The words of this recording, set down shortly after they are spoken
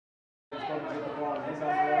Cummins with the ball. He's on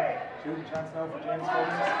the run. Shooting chance now for James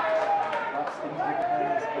Cummins. Drops into the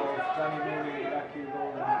hands of Johnny Mooney in the Rathkeale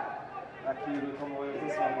goal. Rathkeale will come away with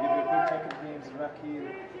this one. I'll give you a quick check of the teams.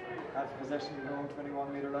 Rathkeale have possession in their own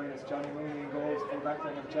 21-metre line. It's Johnny Mooney in goals. Full back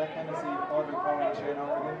line of Jack Hennessy, Audrey Cowan and Shane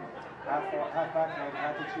Hornigan. Half back line,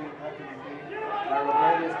 Cathy Cheek, Cathy McLean. Larry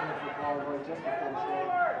O'Grady is coming for Paul Roy just before the score.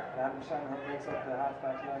 And Adam Shanahan breaks up the half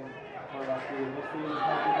back line for Rathkeale. Midfield is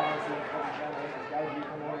Matthew Morrison, Kevin Shanahan. It's Galbally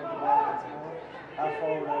coming away with the ball once more. Half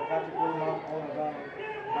forward, Patrick Wilmot, Owen O'Donnell,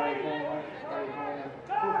 Barry Coleman.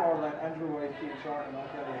 Full forward line, Andrew White, Keith Short and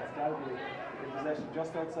O'Kelly. It's Galbally in possession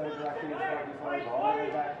just outside the Rathkeale 45, all the way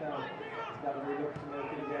back down. It's Galbally looking to make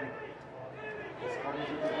it again. It's Cummins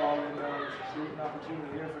with the ball in there. It's a shooting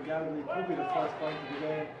opportunity here for Galbally. Could be the first point of the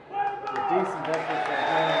game. A decent effort for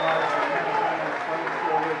Jamie Morrison. Trying to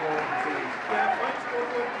score a goal from the scenes. Yeah, trying to score a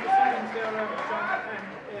goal from the scenes there, John.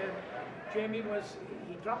 And Jamie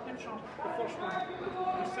he dropped the shot, the first one.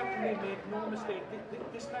 He certainly made no mistake.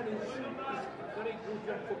 This lad is a very good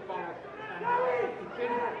young footballer. And he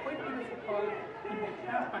played quite a bit of football in the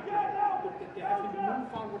half-back line, but they have him move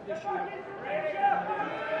forward this year. And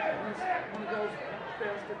he's one of those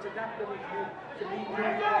players that's adaptable to lead the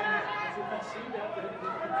game. As you can see that the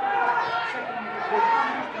second he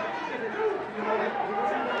wasn't going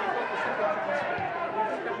to get the second chance. He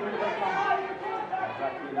just kept moving along.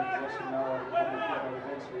 Rathkeale in possession now.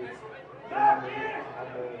 Eventually it's on the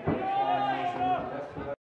left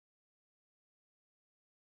foot.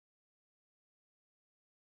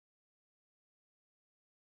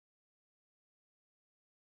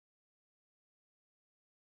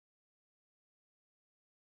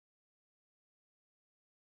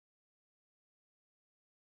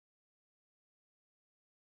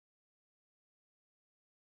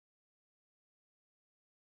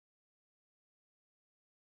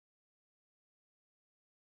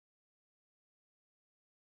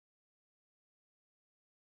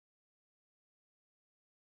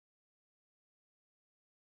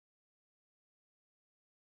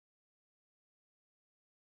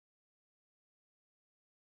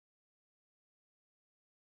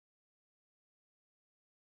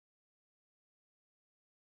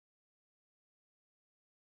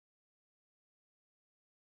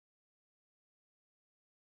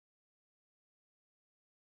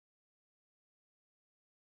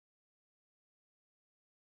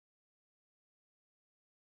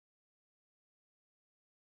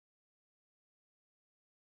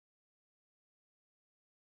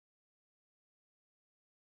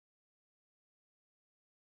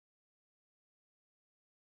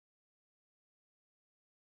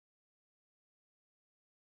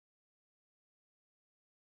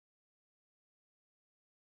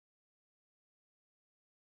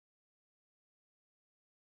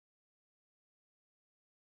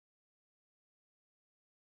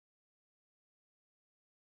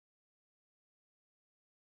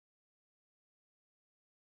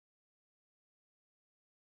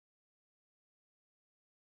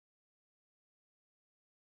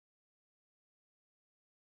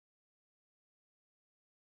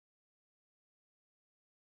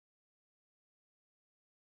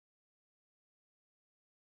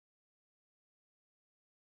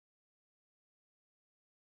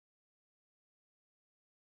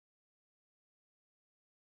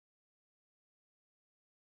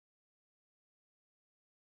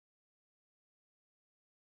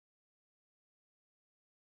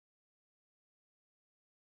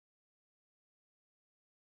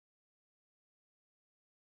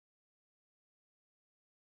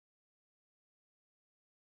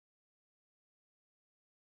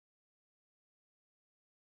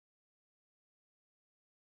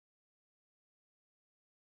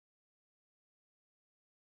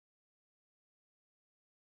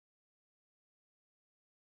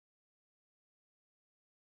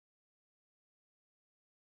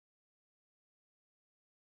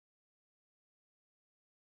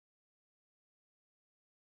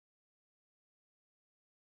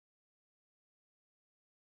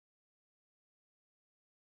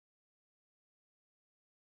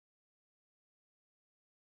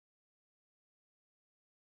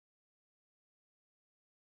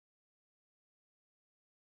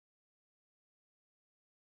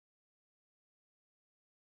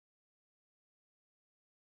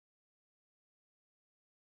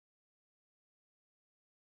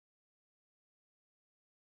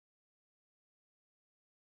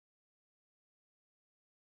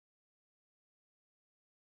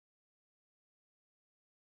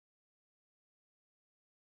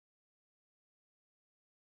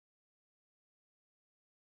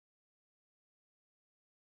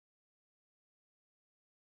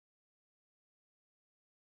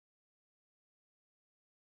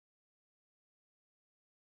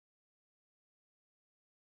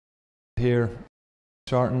 here.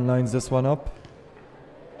 Shorten lines this one up.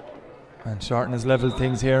 And Shorten has levelled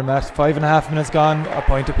things here, Matt. 5.5 minutes gone, a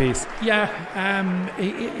point apiece. Yeah,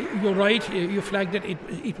 you're right. You flagged it.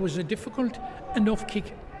 It was a difficult enough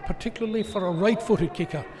kick, particularly for a right-footed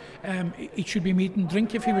kicker. It should be meat and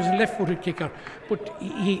drink if he was a left-footed kicker. But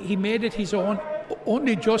he made it his own.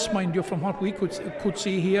 Only just, mind you, from what we could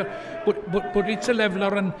see here, but it's a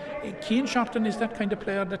leveller, and Cian Shorten is that kind of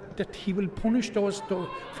player that he will punish those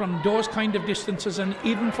from those kind of distances, and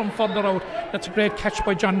even from further out. That's a great catch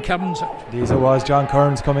by John Kearns. These was John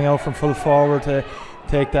Kearns coming out from full forward to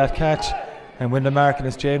take that catch and win the mark, and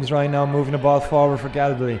it's James Ryan now moving the ball forward for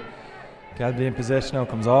Galbally. Galbally in possession now,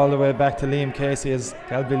 comes all the way back to Liam Casey as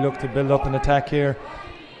Galbally look to build up an attack here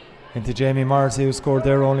into Jamie Morrissey, who scored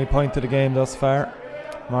their only point of the game thus far.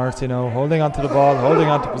 Morrissey now holding on to the ball, holding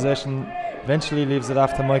on to possession, eventually leaves it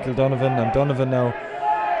off to Michael Donovan, and Donovan now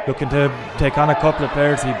looking to take on a couple of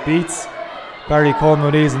players. He beats Barry Coleman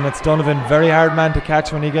with ease, and it's Donovan, very hard man to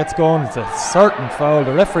catch when he gets going. It's a certain foul.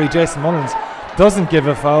 The referee Jason Mullins doesn't give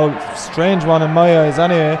a foul, strange one in my eyes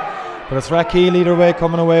anyway, but it's Rathkeale either way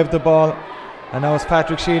coming away with the ball, and now it's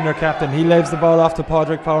Patrick Sheehan, their captain. He leaves the ball off to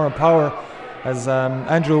Padraig Power, and Power as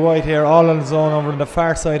Andrew White here all on his own over on the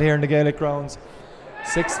far side here in the Gaelic Grounds.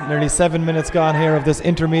 Nearly 7 minutes gone here of this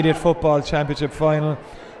Intermediate Football Championship final.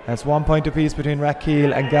 And it's 1 point apiece between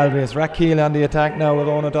Rathkeale and Galbally. It's Rathkeale on the attack now with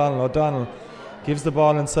Owen O'Donnell. O'Donnell gives the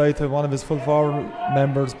ball inside to one of his full forward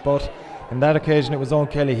members, but on that occasion it was Owen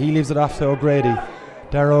Kelly. He leaves it off to O'Grady.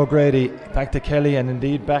 Darragh O'Grady back to Kelly, and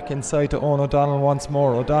indeed back inside to Owen O'Donnell once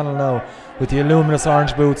more. O'Donnell now with the luminous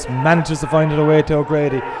orange boots manages to find it away to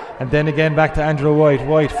O'Grady, and then again back to Andrew White.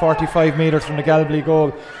 White 45 metres from the Galbally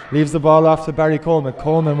goal, leaves the ball off to Barry Coleman.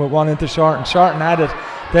 Coleman with one into Shorten. Shorten had it,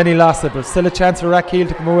 then he lost it, but still a chance for Rathkeale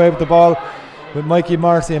to come away with the ball with Mikey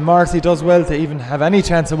Morrissey, and Morrissey does well to even have any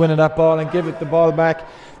chance of winning that ball and give it the ball back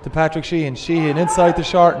to Patrick Sheehan. Sheehan inside to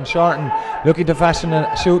Shorten. Shorten looking to fashion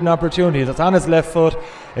a shooting opportunity. That's on his left foot.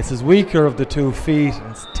 It's his weaker of the 2 feet.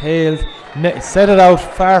 It's tailed, set it out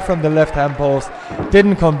far from the left hand post.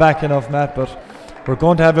 Didn't come back enough, Matt, but we're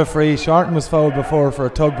going to have a free. Shorten was fouled before for a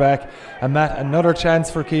tug back, and Matt, another chance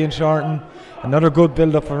for Cian Shorten. Another good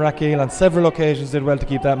build up for Rathkeale on several occasions, did well to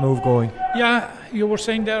keep that move going. Yeah, you were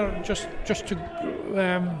saying there, just to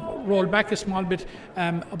roll back a small bit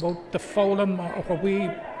about the foul on, or what we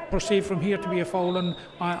perceive from here to be a foul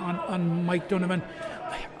on Mike Donovan.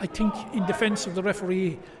 I think in defence of the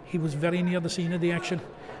referee, he was very near the scene of the action,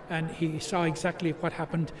 and he saw exactly what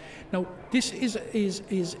happened. Now this is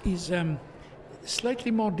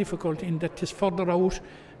slightly more difficult in that it's further out,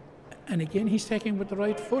 and again he's taking with the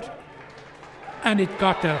right foot, and it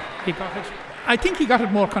got there. He got it. I think he got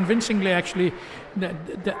it more convincingly actually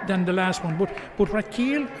than the last one, but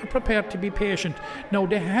Rathkeale are prepared to be patient. Now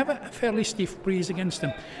they have a fairly stiff breeze against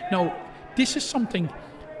them. Now this is something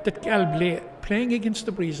that Galbally, playing against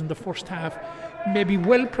the breeze in the first half, may be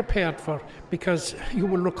well prepared for, because you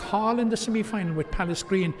will recall in the semi-final with Palace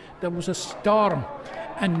Green there was a storm,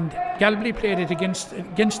 and Galbally played it against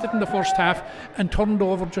it in the first half and turned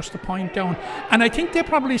over just a point down, and I think they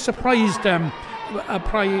probably surprised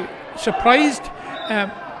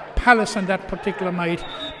Palace on that particular night,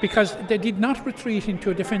 because they did not retreat into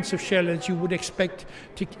a defensive shell as you would expect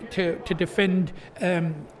to defend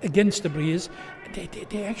against the breeze.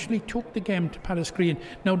 They actually took the game to Palace Green.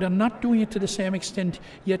 Now they're not doing it to the same extent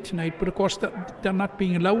yet tonight, but of course they're not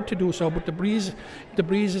being allowed to do so. But the breeze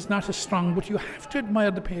is not as strong. But you have to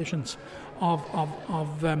admire the patience of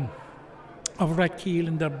Rathkeale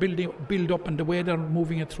and their build up and the way they're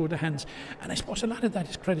moving it through the hands. And I suppose a lot of that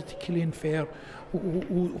is credit to Killian Fair,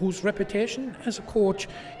 whose reputation as a coach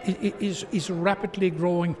is rapidly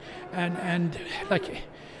growing, and like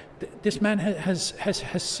this man has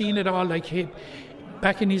seen it all. Like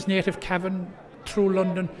back in his native Cavan, through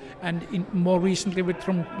London, and more recently with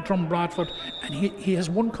Drum Bradford, and he has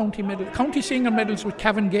won county senior medals with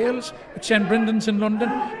Cavan Gales, with St Brendan's in London,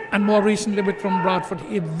 and more recently with Drum Bradford.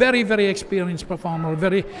 A very, very experienced performer,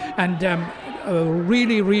 a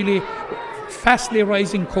really fastly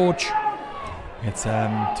rising coach. It's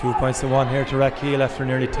 2 points to 1 here to Rathkeale after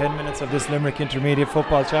nearly 10 minutes of this Limerick Intermediate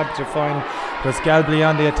Football Championship final. There's Galbally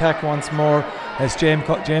on the attack once more as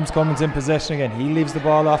James Cummins in possession again. He leaves the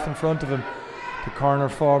ball off in front of him to corner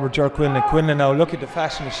forward Ger Quinlan. Quinlan now looking to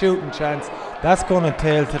fashion a shooting chance. That's going to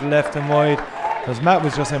tail to the left and wide. As Matt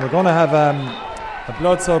was just saying, we're going to have a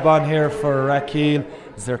blood sub on here for Rathkeale.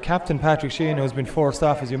 It's their captain Patrick Sheehan, who's been forced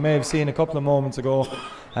off, as you may have seen a couple of moments ago.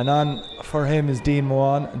 And on for him is Dean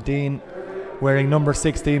Mohan. Dean wearing number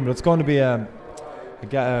 16, but it's going to be a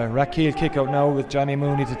Rathkeale kick out now with Johnny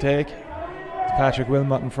Mooney to take. It's Patrick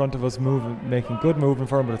Wilmot in front of us, making good movement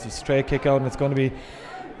for him, but it's a straight kick out, and it's going to be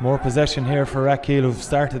more possession here for Rathkeale, who've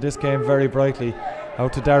started this game very brightly.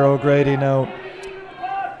 Out to Darragh O'Grady now.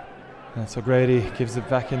 And so O'Grady gives it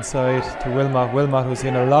back inside to Wilmot. Wilmot, who's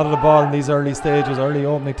seen a lot of the ball in these early stages, early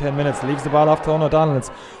opening 10 minutes, leaves the ball off to O'Donnell.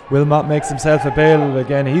 Wilmot makes himself available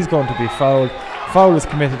again. He's going to be fouled. Foul is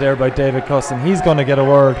committed there by David Cusson. He's going to get a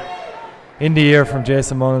word in the ear from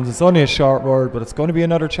Jason Mullins. It's only a short word, but it's going to be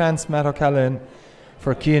another chance, Matt O'Callaghan,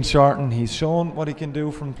 for Cian Shorten. He's shown what he can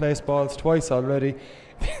do from place balls twice already.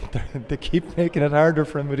 They keep making it harder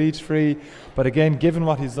for him with each free, but again, given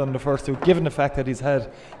what he's done the first two, given the fact that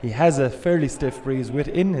he has a fairly stiff breeze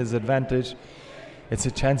within his advantage, it's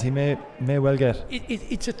a chance he may well get.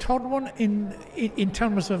 It's a third one in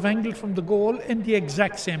terms of angle from the goal in the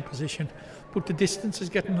exact same position, but the distance is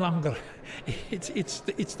getting longer. It's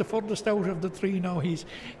the furthest out of the three now.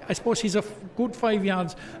 I suppose he's a good 5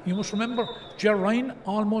 yards. You must remember, Ger Ryan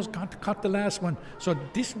almost caught the last one, so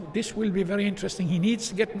this will be very interesting. He needs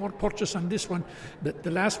to get more purchase on this one.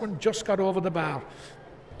 The last one just got over the bar.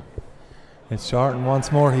 It's Shorten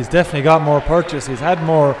once more. He's definitely got more purchase. He's had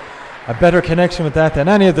a better connection with that than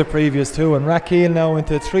any of the previous two, and Rathkeale now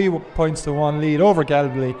into 3 points to 1 lead over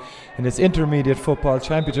Galbally in this Intermediate Football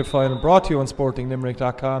Championship Final, brought to you on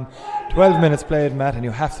SportingLimerick.com. 12 minutes played, Matt, and you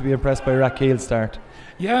have to be impressed by Rathkeale's start.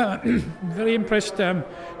 Yeah, very impressed. They've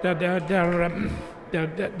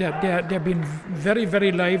been very,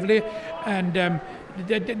 very lively, and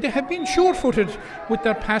they have been sure-footed with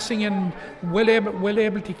their passing and well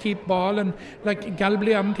able to keep ball, and like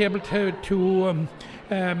Galbally aren't able to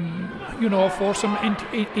force them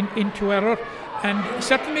into error. And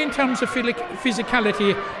certainly in terms of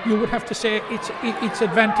physicality, you would have to say it's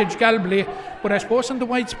advantage Galbally. But I suppose in the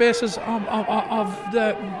wide spaces of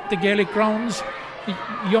the Gaelic Grounds,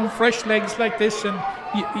 young fresh legs like this and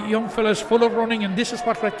young fellas full of running, and this is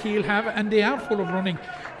what Rathkeale have, and they are full of running.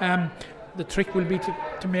 The trick will be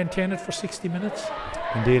to maintain it for 60 minutes.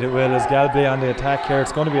 Indeed it will, as Galbally on the attack here.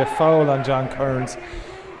 It's going to be a foul on John Kearns.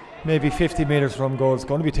 Maybe 50 metres from goal. It's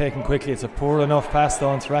going to be taken quickly. It's a poor enough pass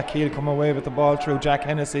down. It's Rathkeale come away with the ball through Jack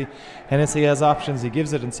Hennessy. Hennessy has options. He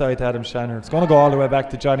gives it inside to Adam Shanner. It's going to go all the way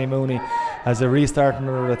back to Johnny Mooney as they restart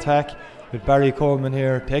another attack with Barry Coleman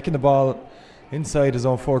here taking the ball inside his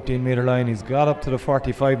own 14 metre line. He's got up to the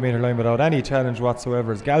 45 metre line without any challenge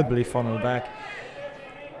whatsoever as Galbally funnel back.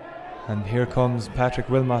 And here comes Patrick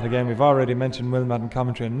Wilmot again. We've already mentioned Wilmot in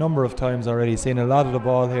commentary a number of times already. Seen a lot of the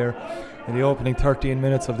ball here in the opening 13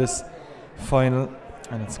 minutes of this final,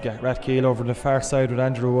 and it's Rathkeale over the far side with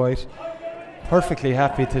Andrew White, perfectly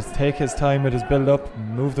happy to take his time with his build-up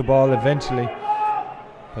and move the ball eventually,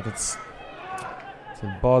 but it's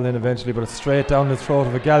a ball in eventually, but it's straight down the throat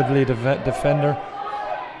of a Galbally defender.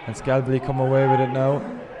 It's Galbally come away with it now,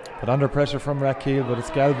 but under pressure from Rathkeale, but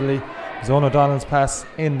it's Galbally. His own O'Donnell's pass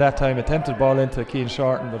in that time, attempted ball into Cian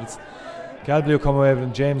Shorten, but it's Galbally will come away with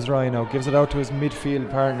it. James Ryan now gives it out to his midfield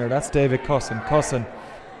partner. That's David Cusson. Cusson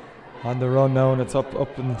on the run now, and it's up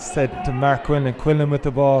instead to Mark Quinlan. Quinlan with the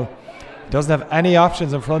ball. He doesn't have any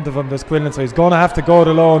options in front of him, does Quinlan, so he's going to have to go it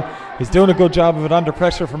alone. He's doing a good job of it under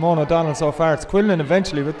pressure from Owen O'Donnell so far. It's Quinlan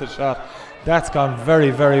eventually with the shot. That's gone very,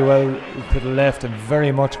 very well to the left and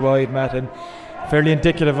very much wide, Matt, and fairly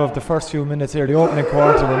indicative of the first few minutes here, the opening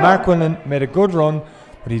quarter, where Mark Quinlan made a good run,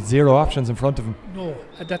 but he's 0 options in front of him. No,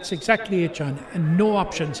 that's exactly it, John, and no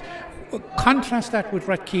options. Contrast that with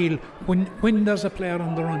Rathkeale when there's a player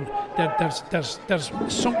on the run. There's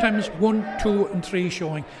sometimes 1, 2 and 3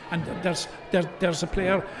 showing, and there's a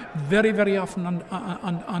player very, very often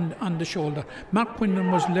on the shoulder. Mark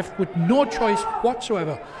Quinlan was left with no choice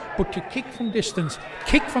whatsoever but to kick from distance,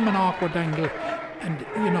 kick from an awkward angle, and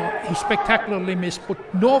he spectacularly missed, but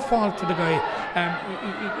no fault to the guy.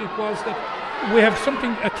 It was that we have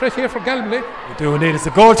a threat here for Galbally. We do indeed. It's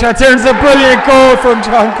a goal chance here. It's a brilliant goal from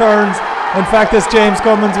John Kearns. In fact, it's James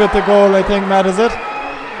Cummins with the goal, I think, Matt, is it?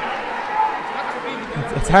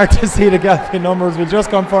 It's hard to see the Galbally numbers. We'll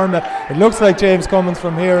just confirm that. It looks like James Cummins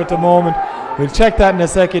from here at the moment. We'll check that in a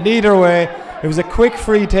second. Either way, it was a quick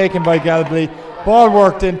free taken by Galbally. Ball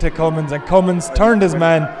worked into Cummins, and Cummins turned his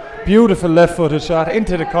man. Beautiful left-footed shot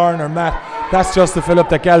into the corner, Matt. That's just the fill-up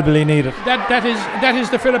that Galbally needed. That is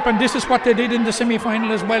the fill-up, and this is what they did in the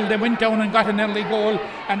semi-final as well. They went down and got an early goal,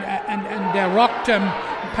 and they rocked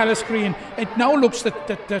Palace Green. It now looks that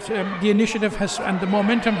the initiative and the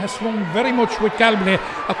momentum has swung very much with Galbally.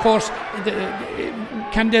 Of course,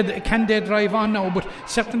 can they drive on now? But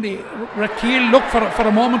certainly, Rathkeale look for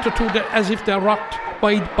a moment or two as if they're rocked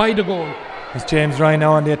by the goal. It's James Ryan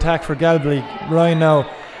now on the attack for Galbally. Ryan now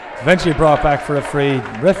eventually brought back for a free.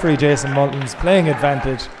 Referee Jason Mullins playing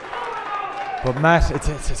advantage. But Matt, it's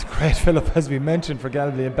a great fill-up, as we mentioned, for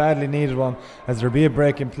Galbally, a badly needed one, as there'll be a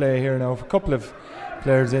break in play here now. A couple of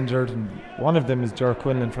players injured, and one of them is Ger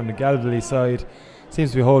Quinlan from the Galbally side.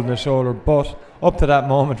 Seems to be holding his shoulder, but up to that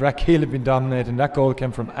moment, Rathkeale had been dominating. That goal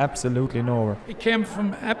came from absolutely nowhere. It came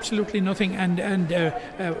from absolutely nothing, and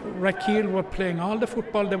Rathkeale were playing all the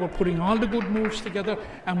football. They were putting all the good moves together,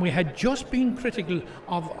 and we had just been critical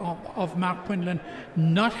of Mark Quinlan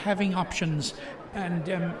not having options.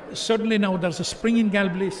 And suddenly now there's a spring in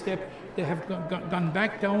Galbally's step. They have gone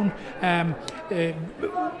back down.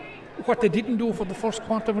 What they didn't do for the first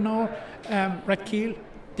quarter of an hour, Rathkeale,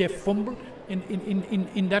 they fumbled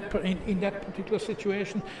in that particular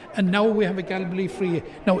situation, and now we have a Galbally free.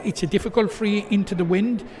 Now it's a difficult free into the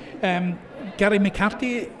wind. Gary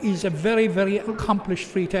McCarthy is a very, very accomplished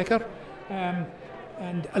free taker,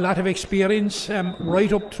 and a lot of experience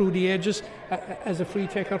right up through the edges as a free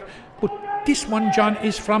taker. But this one, John,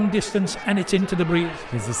 is from distance and it's into the breeze.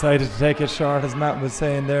 He's decided to take it short, as Matt was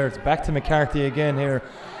saying there. It's back to McCarthy again here.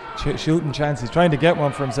 Shooting chance, he's trying to get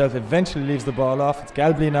one for himself, eventually leaves the ball off. It's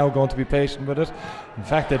Galbally now going to be patient with it. In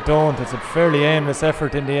fact, they don't. It's a fairly aimless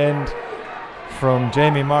effort in the end from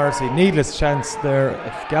Jamie Morrissey. Needless chance there.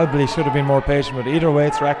 If Galbally should have been more patient, but either way,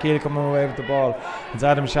 it's Rathkeale coming away with the ball. It's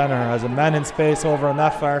Adam Shanahan has a man in space over on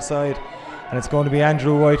that far side, and it's going to be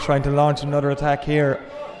Andrew White trying to launch another attack here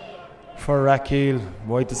for Rathkeale.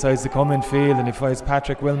 White decides to come in field, and he finds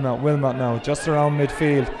Patrick Wilmot now just around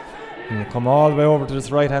midfield. And you come all the way over to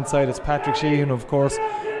this right hand side. It's Patrick Sheehan, of course,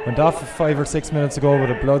 went off 5 or 6 minutes ago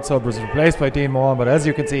with a blood sub, was replaced by Dean Mohan, but as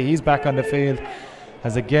you can see, he's back on the field,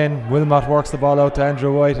 as again Wilmot works the ball out to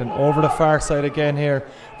Andrew White, and over the far side again here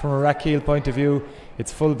from a Rathkeale point of view,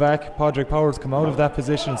 it's full back. Padraig Powers come out of that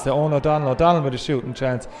position. It's to Owen O'Donnell with a shooting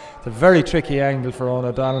chance. It's a very tricky angle for Owen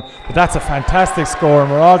O'Donnell, but that's a fantastic score,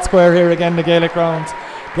 and we're all square here again, the Gaelic Grounds.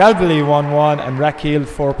 Galbally 1-1 and Rathkeale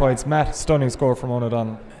 4 points. Matt, stunning score from Owen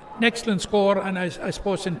O'Donnell. An excellent score, and I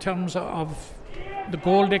suppose in terms of the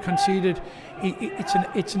goal they conceded,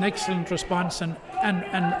 it's an excellent response, and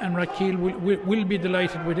Rathkeale will be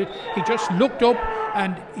delighted with it. He just looked up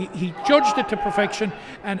and he judged it to perfection,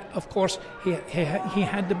 and of course he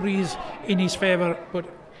had the breeze in his favour, but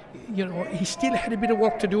you know, he still had a bit of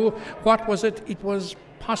work to do. What was it? It was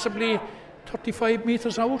possibly 35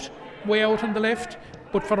 metres out, way out on the left,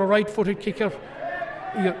 but for a right-footed kicker,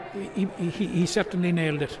 he certainly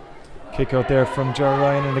nailed it. Kick out there from Ger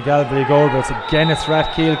Ryan in the Galbally goal, but again it's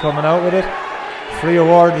Rathkeale coming out with it. Free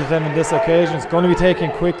awarded to them on this occasion. It's going to be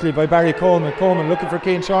taken quickly by Barry Coleman. Coleman looking for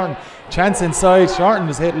Cian Shorten. Chance inside. Shorten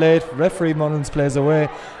is hit late. Referee Mullins plays away.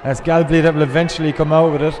 And it's Galbally that will eventually come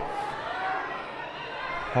out with it.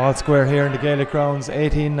 All square here in the Gaelic Grounds.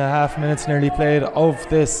 18.5 minutes nearly played of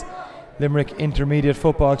this Limerick Intermediate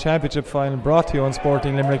Football Championship Final, brought to you on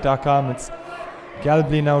SportingLimerick.com. It's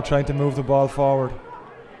Galbally now trying to move the ball forward.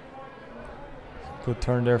 Good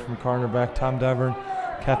turn there from cornerback Tom Davern,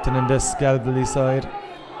 captain in this Galbally side.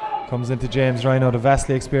 Comes into James Ryan, now the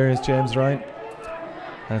vastly experienced James Ryan.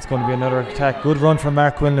 And it's going to be another attack. Good run from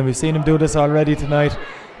Mark Quinlan. We've seen him do this already tonight.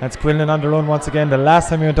 That's Quinlan on the run once again. The last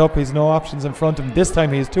time he went up, he's no options in front of him. This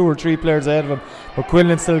time he's 2 or 3 players ahead of him. But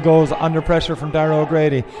Quinlan still goes under pressure from Darragh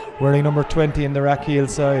O'Grady, wearing number 20 in the Rathkeale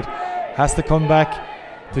side. Has to come back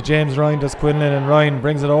to James Ryan, does Quinlan, and Ryan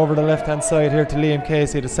brings it over the left hand side here to Liam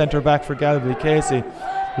Casey, the centre back for Galbally. Casey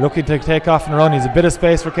looking to take off and run. He's a bit of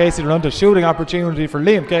space for Casey to run, to shooting opportunity for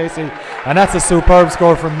Liam Casey, and that's a superb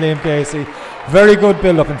score from Liam Casey. Very good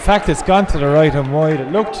build up. In fact, it's gone to the right and wide.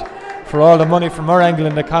 It looked, for all the money from our angle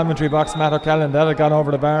in the commentary box, Matt O'Callaghan, that had gone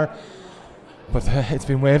over the bar, but it's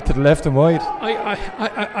been waved to the left and wide.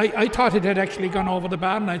 I thought it had actually gone over the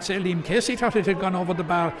bar, and I'd say Liam Casey thought it had gone over the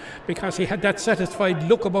bar, because he had that satisfied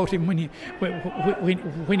look about him when he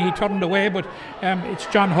turned away. But it's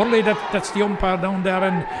John Hurley that's the umpire down there,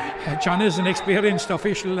 and John is an experienced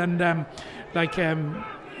official, and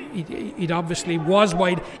it obviously was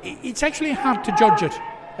wide. It's actually hard to judge it.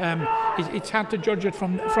 It's hard to judge it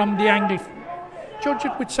from the angle. Judge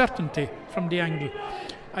it with certainty from the angle.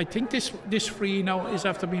 I think this free now is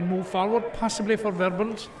after being moved forward, possibly for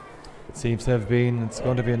verbals. It seems to have been. It's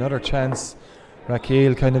going to be another chance.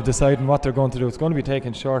 Rathkeale kind of deciding what they're going to do. It's going to be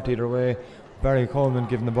taken short either way. Barry Coleman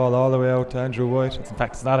giving the ball all the way out to Andrew White. In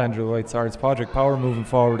fact, it's not Andrew White, sorry, it's Padraig Power moving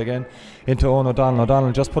forward again into Owen O'Donnell.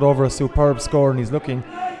 O'Donnell just put over a superb score, and he's looking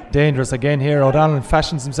dangerous again here. O'Donnell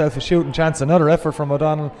fashions himself a shooting chance. Another effort from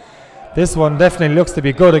O'Donnell. This one definitely looks to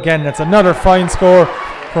be good again. That's another fine score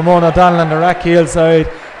from Owen O'Donnell on the Rathkeale side.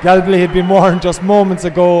 Galbally had been warned just moments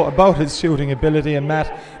ago about his shooting ability, and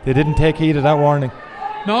Matt, they didn't take heed of that warning.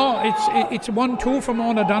 No, it's 1-2 from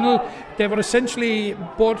Owen O'Donnell. They were essentially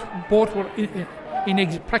both were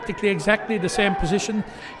in practically exactly the same position.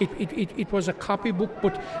 It was a copybook,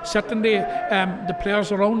 but certainly the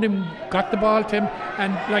players around him got the ball to him,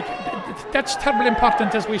 and like that's terribly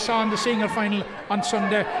important, as we saw in the senior final on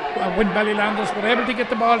Sunday when Ballylanders were able to get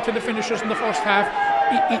the ball to the finishers in the first half.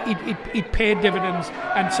 It paid dividends,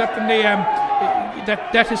 and certainly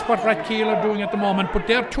that is what Rathkeale are doing at the moment. But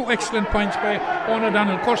they're 2 excellent points by Owen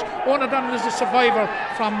O'Donnell. Of course, Owen O'Donnell is a survivor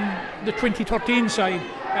from the 2013 side.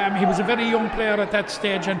 He was a very young player at that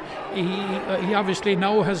stage, and he obviously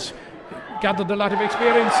now has gathered a lot of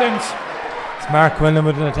experience since. It's Mark Quinlan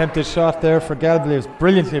with an attempted shot there for Galbally. It was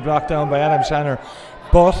brilliantly blocked down by Adam Shanner,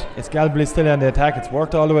 but it's Galbally still on the attack. It's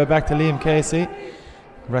worked all the way back to Liam Casey.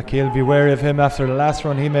 Rathkeale will be wary of him after the last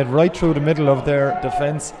run he made right through the middle of their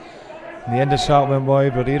defence. In the end, the shot went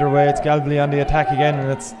wide, but either way, it's Galbally on the attack again, and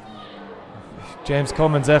it's James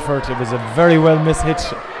Cummins' effort. It was a very well missed hit.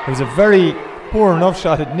 It was a very poor enough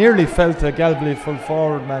shot. It nearly fell to Galbally full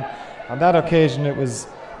forward man. On that occasion, it was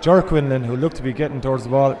Ger Quinlan who looked to be getting towards the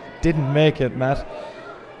ball. Didn't make it, Matt.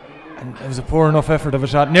 And it was a poor enough effort of a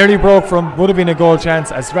shot. Nearly broke from, would have been a goal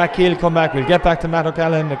chance. As Rathkeale come back, we'll get back to Matt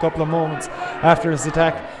O'Callaghan in a couple of moments after this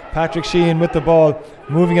attack. Patrick Sheehan with the ball,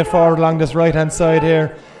 moving it forward along this right hand side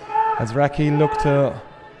here. As Rathkeale look to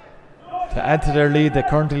add to their lead, they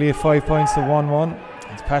currently lead 5 points to 1-1.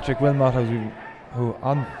 It's Patrick Wilmot who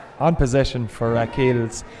on possession for Rathkeale.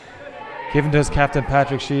 It's given to his captain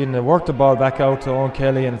Patrick Sheehan. They work the ball back out to Owen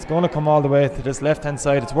Kelly, and it's going to come all the way to this left hand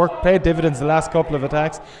side. It's paid dividends the last couple of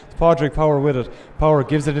attacks. It's Padraig Power with it. Power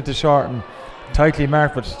gives it into Shorten, tightly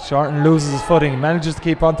marked, but Shorten loses his footing. He manages to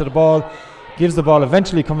keep onto the ball, gives the ball,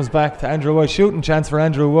 eventually comes back to Andrew White. Shooting chance for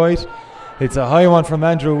Andrew White. It's a high one from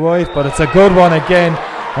Andrew White, but it's a good one again.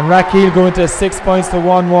 And Rathkeale go into a 6 points to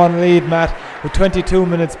 1-1 lead, Matt, with 22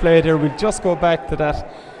 minutes played here. We'll just go back to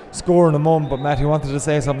that score in a moment, but Matt, you wanted to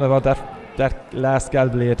say something about that last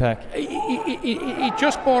Galbally attack. It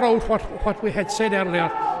just brought out what we had said earlier,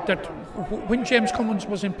 that when James Cummins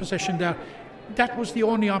was in possession there, that was the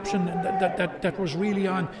only option that was really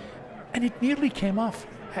on, and it nearly came off.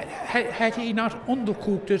 Had he not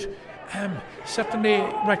undercooked it, certainly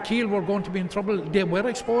Rathkeale were going to be in trouble. They were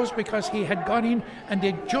exposed because he had gone in and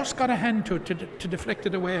they just got a hand to deflect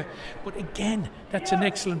it away. But again, that's an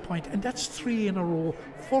excellent point, and that's 3 in a row,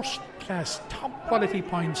 first class, top quality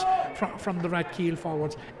points from the Rathkeale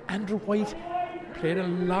forwards. Andrew White played a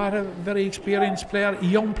lot of very experienced player, a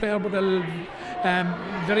young player, but a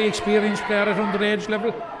very experienced player at underage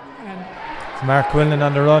level. It's Mark Quinlan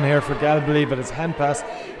on the run here for Galbally, but his hand pass,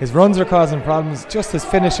 his runs are causing problems. Just his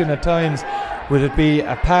finishing at times, would it be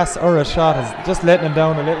a pass or a shot, is just letting him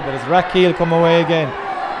down a little bit. As Rathkeale come away again,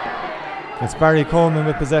 it's Barry Coleman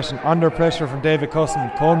with possession, under pressure from David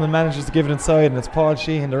Cusson. Coleman manages to give it inside, and it's Paul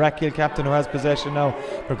Sheehan, the Rathkeale captain, who has possession now.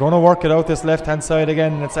 They're going to work it out this left hand side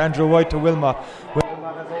again, and it's Andrew White to Wilmot.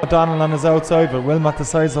 O'Donnell on his outside, but Wilmot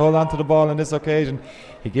decides to hold on to the ball on this occasion.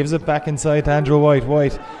 He gives it back inside to Andrew White.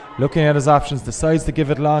 White, looking at his options, decides to give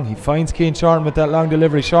it long. He finds Cian Shorten with that long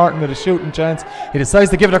delivery. Shorten with a shooting chance. He decides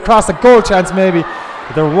to give it across, a goal chance maybe.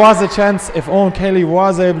 There was a chance if Owen Kelly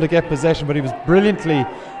was able to get possession, but he was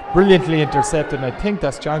brilliantly intercepted, and I think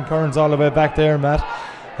that's John Kearns all the way back there, Matt.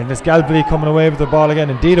 And it's Galbally coming away with the ball again.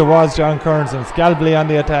 Indeed it was John Kearns, and it's Galbally on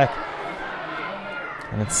the attack.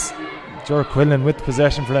 And it's Ger Quinlan with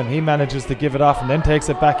possession for them. He manages to give it off and then takes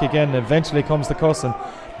it back again, and eventually comes to Cusson.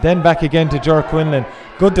 Then back again to Ger Quinlan.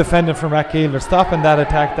 Good defending from Rathkeale. They're stopping that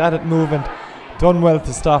attack, that movement. Done well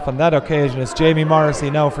to stop on that occasion. It's Jamie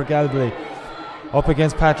Morrissey now for Galbally, up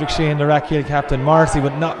against Patrick Sheehan, the Rathkeale captain. Morrissey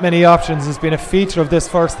with not many options has been a feature of this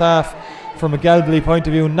first half from a Galbally point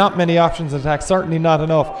of view. Not many options in attack, certainly not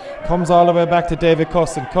enough. Comes all the way back to David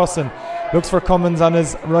Cusson. Cusson looks for Cummins on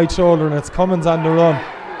his right shoulder, and it's Cummins on the run.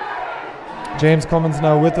 James Cummins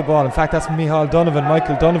now with the ball. In fact, that's Michael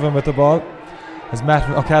Donovan with the ball. As Matt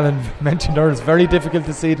O'Callaghan mentioned earlier, it's very difficult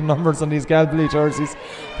to see the numbers on these Galbally jerseys,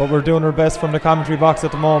 but we're doing our best from the commentary box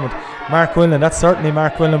at the moment. Mark Quinlan, that's certainly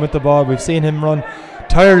Mark Quinlan with the ball. We've seen him run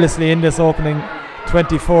tirelessly in this opening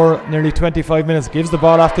 24, nearly 25 minutes. Gives the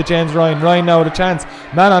ball off to James Ryan. Ryan now with a chance.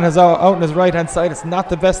 Man on his out on his right hand side. It's not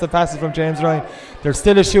the best of passes from James Ryan. There's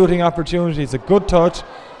still a shooting opportunity. It's a good touch.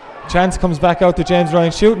 Chance comes back out to James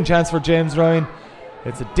Ryan. Shooting chance for James Ryan.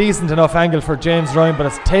 It's a decent enough angle for James Ryan, but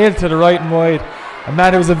it's tailed to the right and wide. And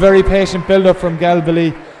Matt, it was a very patient build-up from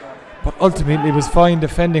Galbally, but ultimately it was fine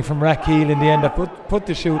defending from Rathkeale in the end that put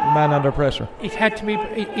the shooting man under pressure. It had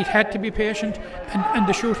to be patient, and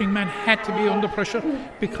the shooting man had to be under pressure,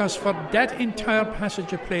 because for that entire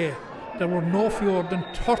passage of play there were no fewer than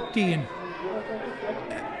 13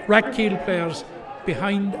 Rathkeale players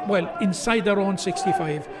behind, well, inside their own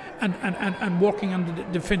 65 and working on the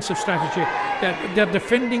defensive strategy. They're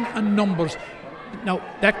defending on numbers. Now,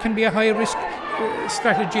 that can be a high-risk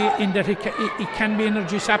strategy in that it can be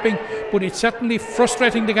energy sapping, but it's certainly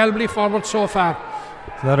frustrating the Galbally forward so far.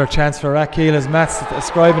 Another chance for Rathkeale as Matt's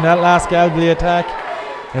describing that last Galbally attack.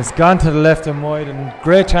 It's gone to the left and wide, and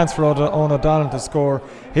great chance for Owen O'Donnell to score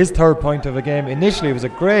his third point of the game. Initially, it was a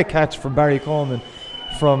great catch from Barry Coleman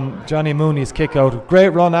from Johnny Mooney's kick out. Great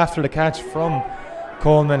run after the catch from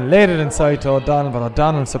Coleman, laid it inside to O'Donnell, but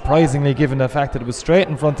O'Donnell, surprisingly, given the fact that it was straight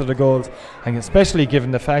in front of the goals, and especially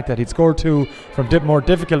given the fact that he'd scored two from more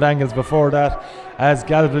difficult angles before that, as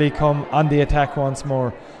Galbally come on the attack once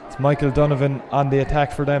more. It's Michael Donovan on the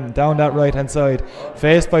attack for them, down that right hand side,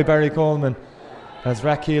 faced by Barry Coleman, as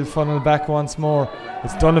Rathkeale funnel back once more.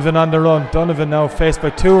 It's Donovan on the run. Donovan now faced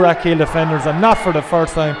by two Rathkeale defenders, and not for the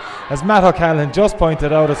first time, as Matt O'Callaghan just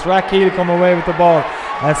pointed out. It's Rathkeale come away with the ball,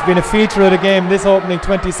 and it's been a feature of the game this opening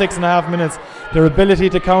 26.5 minutes, their ability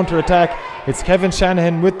to counter-attack. It's Kevin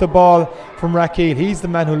Shanahan with the ball from Rathkeale. He's the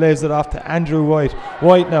man who lays it off to Andrew White.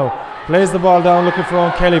 White now lays the ball down looking for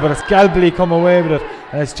Owen Kelly, but it's Galbally come away with it,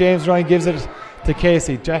 and it's James Ryan gives it to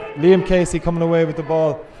Casey. Liam Casey coming away with the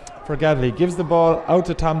ball for Galbally, gives the ball out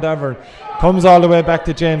to Tom Davern, comes all the way back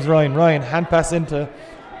to James Ryan. Ryan hand pass into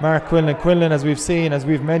Mark Quinlan. Quinlan, as we've seen, as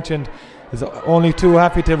we've mentioned, is only too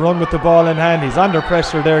happy to run with the ball in hand. He's under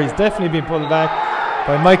pressure there. He's definitely been pulled back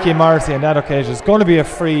by Mikey Morrissey on that occasion. It's going to be a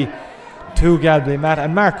free to Galbally, Matt.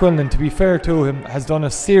 And Mark Quinlan, to be fair to him, has done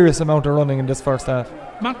a serious amount of running in this first half.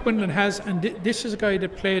 Mark Quinlan has, and this is a guy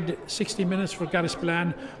that played 60 minutes for Gaelic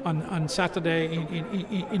on Saturday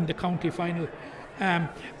in the county final.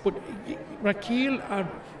 But Rathkeale,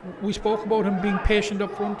 we spoke about him being patient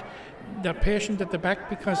up front. They're patient at the back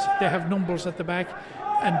because they have numbers at the back,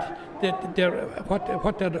 and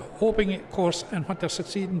what they're hoping, of course, and what they're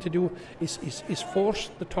succeeding to do is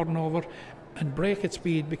force the turnover and break at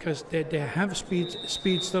speed, because they have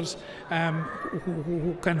speedsters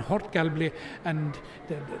who can hurt Galbally, and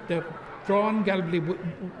they're drawing Galbally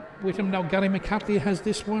with him now. Gary McCarthy has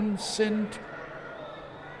this one sent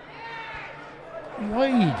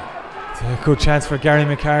wide. It's a good chance for Gary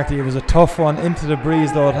McCarthy. It was a tough one into the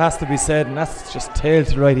breeze, though, it has to be said, and that's just tail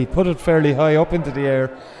to right. He put it fairly high up into the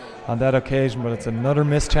air on that occasion, but it's another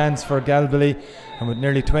missed chance for Galbally. And with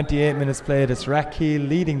nearly 28 minutes played, it's Rathkeale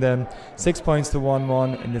leading them 6 points to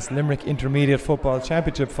 1-1 in this Limerick Intermediate Football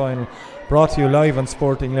Championship Final, brought to you live on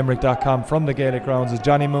sportinglimerick.com from the Gaelic Grounds, as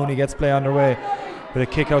Johnny Mooney gets play underway with a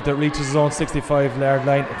kick out that reaches his own 65-yard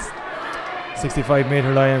line. It's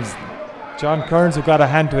 65-metre line. John Kearns, who got a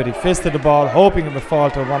hand to it, he fisted the ball hoping it would fall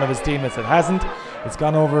to one of his teammates. It hasn't. It's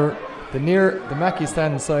gone over the Mackey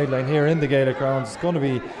stand sideline here in the Gaelic Grounds. It's going to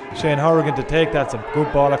be Shane Horrigan to take that. It's a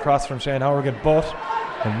good ball across from Shane Horrigan, but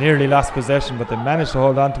they nearly lost possession, but they managed to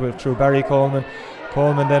hold on to it through Barry Coleman.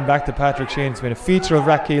 Coleman then back to Patrick Sheehan. It's been a feature of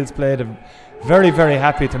Rathkeale's play. They're very, very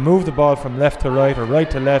happy to move the ball from left to right or right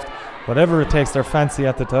to left, whatever it takes their fancy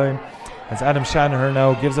at the time. As Adam Shanahan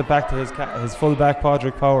now gives it back to his full-back,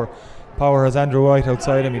 Padraig Power. Power has Andrew White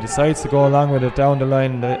outside him. He decides to go along with it down the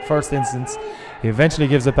line in the first instance. He eventually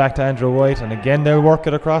gives it back to Andrew White, and again they'll work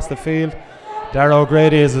it across the field. Darragh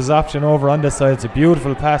O'Grady is his option over on this side. It's a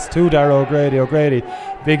beautiful pass to Darragh O'Grady. O'Grady,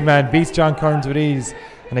 big man, beats John Kearns with ease,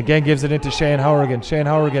 and again gives it into Shane Horrigan. Shane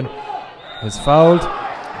Horrigan is fouled.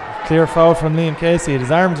 Clear foul from Liam Casey. He had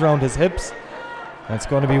his arms around his hips. And it's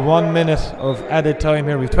going to be 1 minute of added time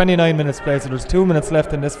here. We've 29 minutes played, so there's 2 minutes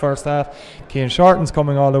left in this first half. Cian Shorten's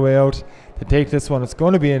coming all the way out to take this one. It's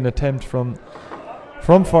going to be an attempt from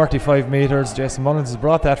 45 metres. Jason Mullins has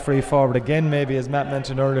brought that free forward again, maybe as Matt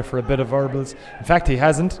mentioned earlier, for a bit of verbals. In fact, he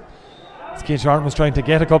hasn't. Cian Shorten was trying to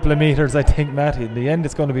get a couple of metres, I think, Matt. In the end,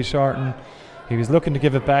 it's going to be Shorten. He was looking to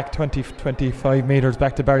give it back 25 metres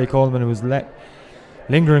back to Barry Coleman, who was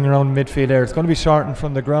lingering around midfield there. It's going to be Shorten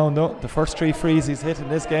from the ground, though. The first 3 frees he's hit in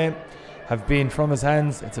this game have been from his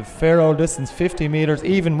hands. It's a fair old distance, 50 metres,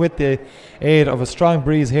 even with the aid of a strong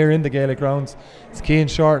breeze here in the Gaelic Grounds. It's Cian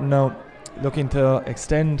Shorten now looking to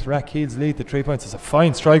extend Rathkeale's lead to 3 points. It's a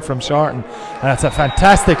fine strike from Shorten, and it's a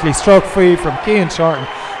fantastically struck free from Cian Shorten.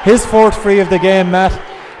 His 4th free of the game, Matt.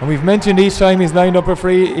 And we've mentioned each time he's lined up a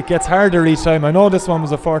free, it gets harder each time. I know this one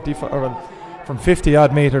was a 45 from 50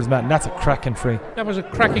 odd metres, Matt, and that's a cracking free. That was a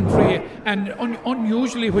cracking free, and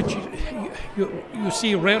unusually, which you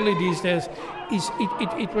see rarely these days, is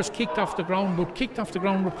it was kicked off the ground, but kicked off the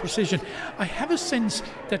ground with precision. I have a sense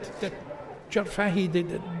that Ger Fahy,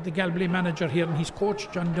 the Galbally manager here, and his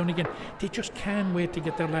coach John Dunnigan, they just can't wait to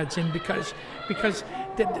get their lads in, because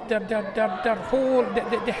their whole,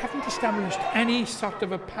 they haven't established any sort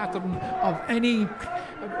of a pattern of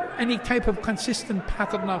any type of consistent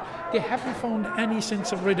pattern, or they haven't found any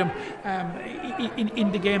sense of rhythm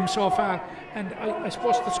in the game so far. And I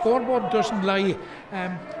suppose the scoreboard doesn't lie,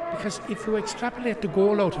 because if you extrapolate the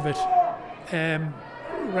goal out of it,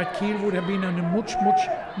 Rathkeale would have been in a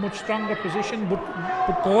much stronger position,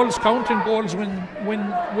 but goals count and goals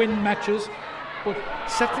win matches. But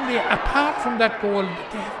certainly, apart from that goal,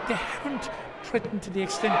 they haven't threatened to the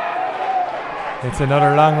extent. It's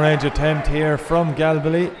another long-range attempt here from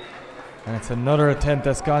Galbally, and it's another attempt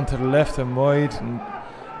that's gone to the left and wide. And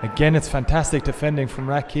again, it's fantastic defending from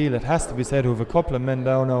Rathkeale. It has to be said, who have a couple of men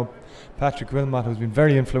down now. Patrick Wilmot, who's been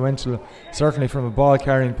very influential, certainly from a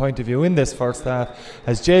ball-carrying point of view in this first half,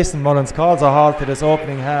 as Jason Mullins calls a halt to this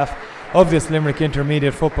opening half of this Limerick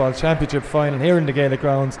Intermediate Football Championship Final here in the Gaelic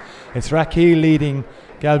Grounds. It's Rathkeale leading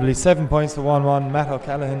Galbally 7 points to 1-1. Matt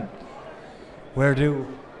O'Callaghan, where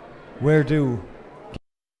do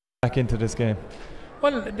back into this game?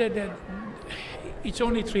 Well, it's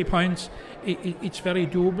only 3 points. It's very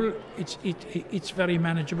doable. It's very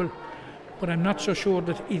manageable. But I'm not so sure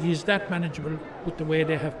that it is that manageable with the way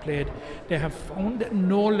they have played. They have found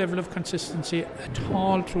no level of consistency at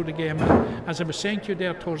all through the game. As I was saying to you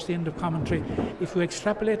there towards the end of commentary, if you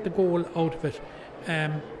extrapolate the goal out of it,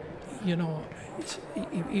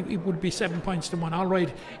 it would be 7 points to 1. All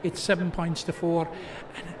right, it's 7 points to 4.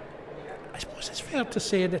 And I suppose it's fair to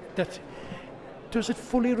say that does it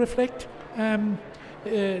fully reflect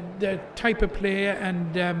the type of play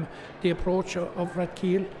and the approach of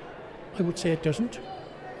Rathkeale? I would say it doesn't.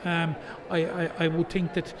 I would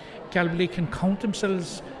think that Galbally can count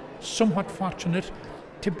themselves somewhat fortunate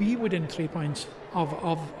to be within 3 points of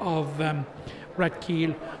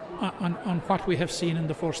Rathkeale on what we have seen in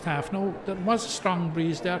the first half. Now, there was a strong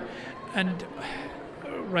breeze there, and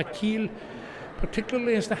Rathkeale,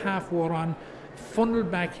 particularly as the half wore on,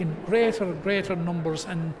 funneled back in greater numbers,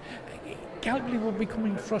 and Galbally were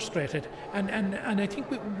becoming frustrated, and I think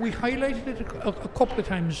we highlighted it a couple of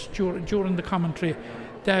times during the commentary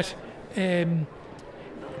that the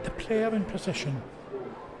player in possession,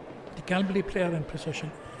 the Galbally player in possession,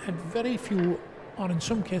 had very few, or in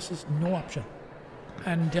some cases no option,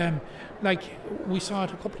 and like we saw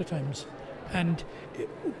it a couple of times, and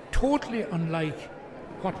totally unlike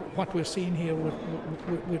what we're seeing here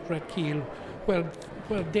with Rathkeale, where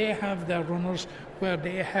they have their runners, where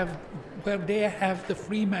they have the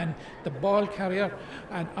free man, the ball carrier,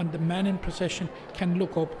 and the man in possession can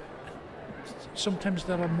look up. Sometimes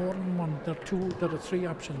there are more than one. There are two. There are three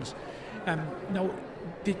options. Now,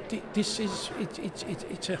 this is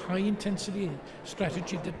it's a high intensity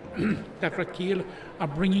strategy that Rathkeale are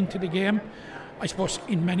bringing to the game. I suppose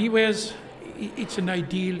in many ways it's an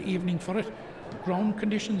ideal evening for it. Ground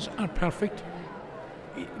conditions are perfect.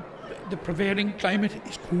 The prevailing climate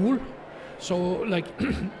is cool, so like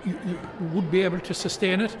you would be able to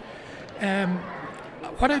sustain it.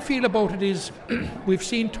 What I feel about it is we've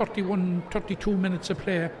seen 32 minutes of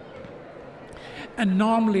play, and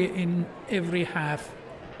normally in every half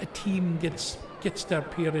a team gets their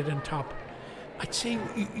period on top. I'd say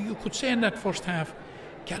you could say in that first half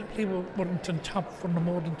Galbally weren't on top for no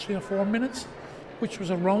more than 3 or 4 minutes, which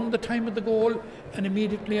was around the time of the goal and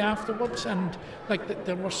immediately afterwards, and like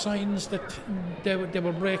there were signs that they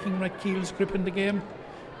were breaking Rathkeale's grip in the game.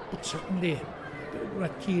 But certainly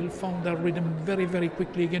Rathkeale found their rhythm very, very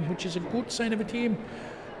quickly again, which is a good sign of a team,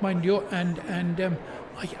 mind you. And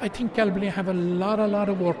I think Galbally have a lot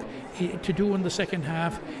of work to do in the second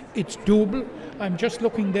half. It's doable. I'm just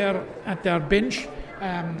looking there at their bench.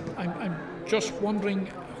 I'm just wondering,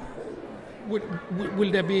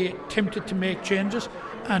 will they be tempted to make changes,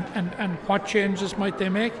 and what changes might they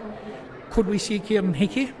make? Could we see Kieran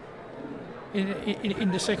Hickey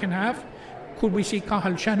in the second half? Could we see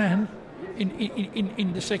Cathal Shanahan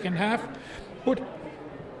in the second half? But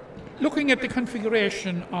looking at the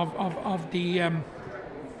configuration of the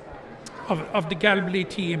Galbally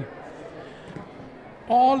team,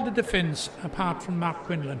 all the defence apart from Mark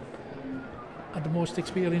Quinlan are the most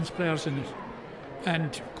experienced players in it. And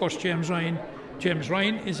of course James Ryan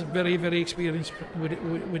is very, very experienced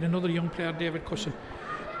with another young player, David Cusson.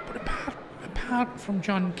 But apart from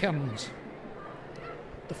John Kearns,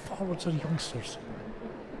 the forwards are youngsters.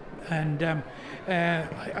 And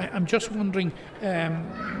I'm just wondering,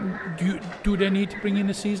 do they need to bring in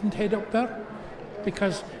a seasoned head up there?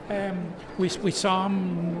 Because we saw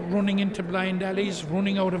him running into blind alleys,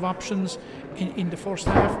 running out of options in the first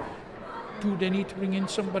half. Do they need to bring in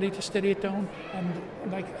somebody to steady it down?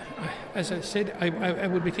 And like, as I said, I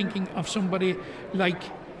would be thinking of somebody like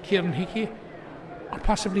Kieran Hickey, or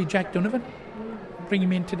possibly Jack Donovan. Bring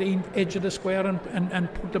him into the edge of the square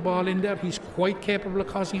and put the ball in there. He's quite capable of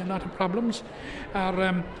causing a lot of problems.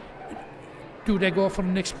 Or do they go for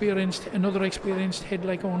another experienced head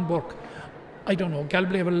like Owen Burke? I don't know.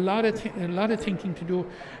 Galbally have a lot of thinking to do.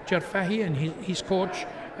 Ger Fahy and his coach,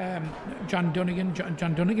 John Dunnigan.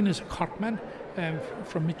 John Dunnigan is a Cork man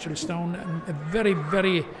from Mitchelstown, a very,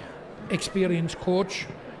 very experienced coach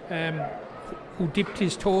who dipped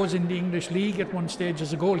his toes in the English League at one stage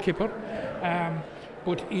as a goalkeeper.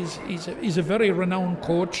 But is a very renowned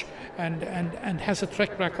coach and has a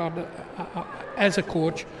track record as a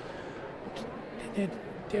coach.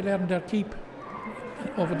 They'll earn their keep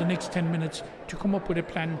over the next 10 minutes to come up with a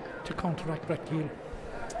plan to counteract Rathkeale.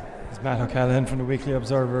 As Matt O'Callaghan from the Weekly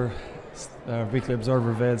Observer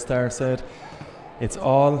Vale Star said, it's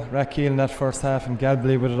all Rathkeale in that first half and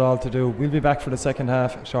Galbally with it all to do. We'll be back for the second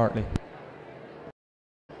half shortly.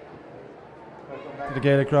 The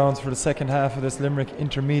Gaelic Grounds for the second half of this Limerick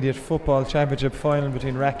Intermediate Football Championship final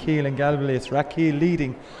between Rathkeale and Galbally. It's Rathkeale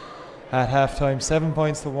leading at half time, 7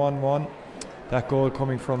 points to 1-1. That goal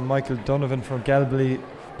coming from Michael Donovan from Galbally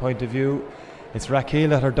point of view. It's Rathkeale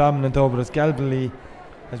that are dominant though, but it's Galbally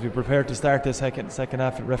as we prepare to start the second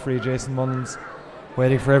half at referee Jason Mullins,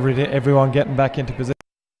 waiting for everyone getting back into position.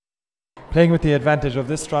 Playing with the advantage of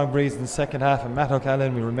this strong breeze in the second half, and Matt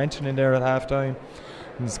O'Callaghan, we were mentioning there at half time,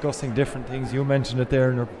 and discussing different things. You mentioned it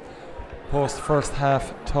there in your post first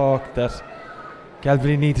half talk that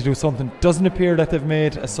Galbally need to do something. Doesn't appear that they've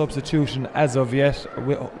made a substitution as of yet,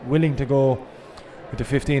 willing to go with the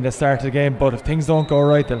 15 that started the game, but if things don't go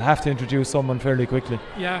right they'll have to introduce someone fairly quickly.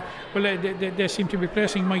 Yeah, well they seem to be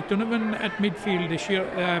placing Mike Donovan at midfield this year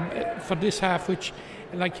for this half, which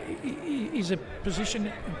is a position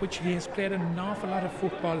in which he has played an awful lot of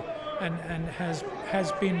football and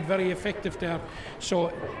has been very effective there.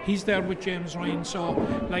 So he's there with James Ryan, so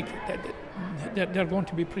they're going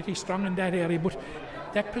to be pretty strong in that area, but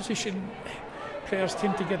that position players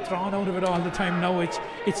tend to get drawn out of it all the time now.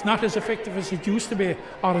 It's not as effective as it used to be,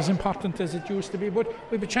 or as important as it used to be, but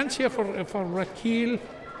we have a chance here for Rathkeale.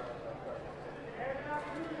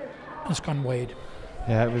 It's gone wide.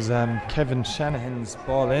 Yeah, it was Kevin Shanahan's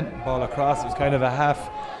ball across. It was kind of a half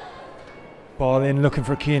ball in, looking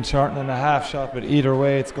for Cian Shorten and a half shot, but either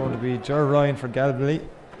way it's going to be Ger Ryan for Galbally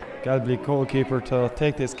goalkeeper to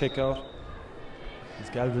take this kick out. It's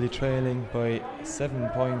Galbally trailing by 7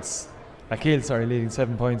 points. Rathkeale, leading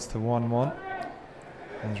 7 points to 1-1.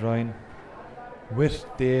 And Ryan, with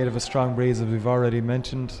the aid of a strong breeze, as we've already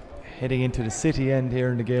mentioned, heading into the city end here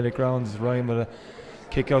in the Gaelic Grounds. Ryan with a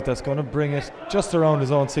kick out that's going to bring it just around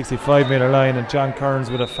his own 65-metre line, and John Kearns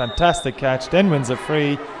with a fantastic catch, then wins a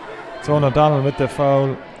free. It's Owen O'Donnell with the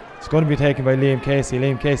foul. It's going to be taken by Liam Casey.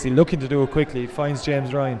 Liam Casey looking to do it quickly, finds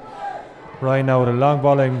James Ryan. Ryan now with a long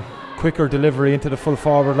balling, quicker delivery into the full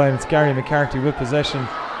forward line. It's Gary McCarthy with possession.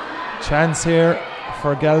 Chance here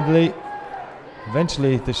for Galbally.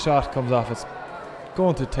 Eventually the shot comes off. It's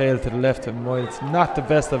going to tail to the left, and while it's not the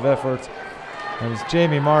best of efforts, it was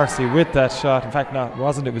Jamie Morrissey with that shot. In fact, it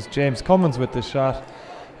wasn't. It was James Cummins with the shot.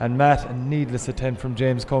 And Matt, a needless attempt from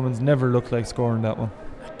James Cummins, never looked like scoring that one.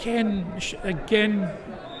 Again,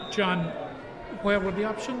 John, where were the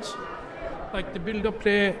options? Like the build-up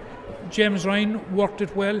play, James Ryan worked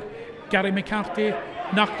it well. Gary McCarthy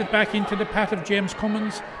knocked it back into the path of James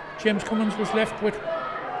Cummins. James Cummins was left with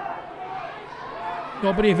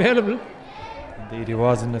nobody available. Indeed he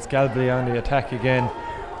was, and it's Galbally on the attack again.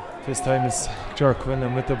 This time it's Ger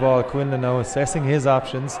Quinlan with the ball. Quinlan now assessing his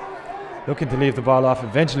options, looking to leave the ball off.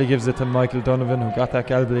 Eventually gives it to Michael Donovan, who got that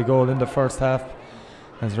Galbally goal in the first half.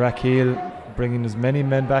 As Rathkeale bringing as many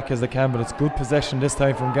men back as they can, but it's good possession this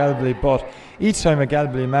time from Galbally. But each time a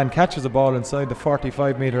Galbally man catches a ball inside the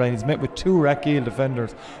 45-metre line, he's met with two Rathkeale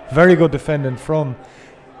defenders. Very good defending from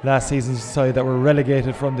last season's side that were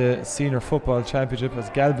relegated from the Senior Football Championship,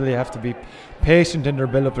 as Galbally have to be patient in their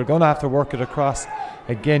build-up. They're going to have to work it across.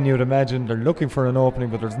 Again, you'd imagine they're looking for an opening,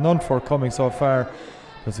 but there's none forthcoming so far.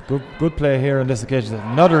 There's a good play here on this occasion.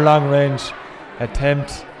 Another long-range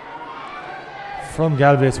attempt from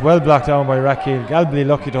Galbally. It's well blocked down by Rathkeale. Galbally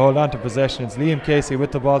lucky to hold on to possession. It's Liam Casey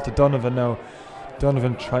with the ball to Donovan now.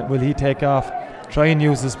 Donovan, will he take off? Try and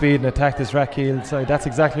use the speed and attack this Rathkeale side. That's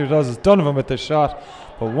exactly what it does. It's Donovan with the shot,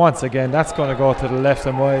 but once again that's going to go to the left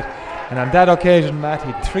and wide. And on that occasion, Matt,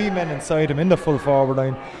 he had three men inside him in the full forward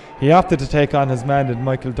line. He opted to take on his man, and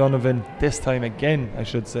Michael Donovan, this time again I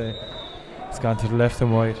should say. It's gone to the left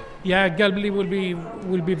and wide. Yeah, Galbally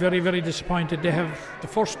will be very, very disappointed. They have the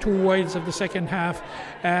first two wides of the second half.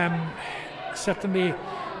 Certainly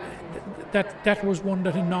that was one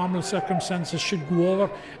that in normal circumstances should go over,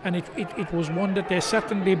 and it was one that they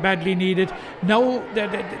certainly badly needed. Now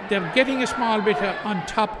they're getting a small bit on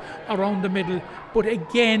top around the middle, but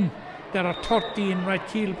again there are 13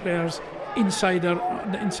 Rathkeale players inside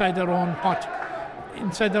their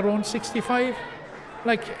own 65,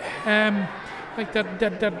 like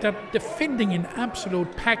they're defending in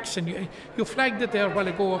absolute packs, and you flagged it there a while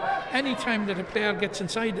ago. Any time that a player gets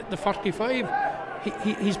inside the 45,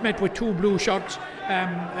 he's met with 2 blue shirts.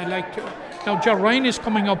 Now Ger Ryan is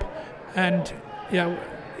coming up, and yeah,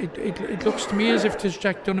 it looks to me as if this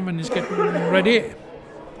Jack Donovan is getting ready.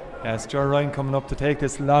 Yes, Ger Ryan coming up to take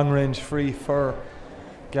this long range free for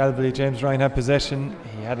Galbally. James Ryan had possession.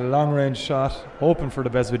 He had a long range shot, hoping for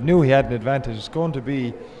the best, but knew he had an advantage. It's going to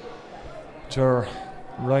be Ger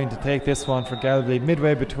Ryan to take this one for Galbally,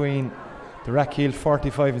 midway between the Rathkeale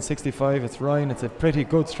 45 and 65. It's Ryan. It's a pretty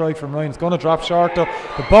good strike from Ryan. It's going to drop short though.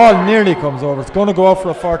 The ball nearly comes over. It's going to go up for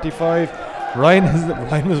a 45.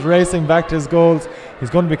 Ryan was racing back to his goals.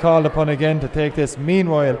 He's going to be called upon again to take this.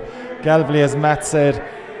 Meanwhile, Galbally, as Matt said,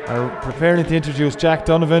 are preparing to introduce Jack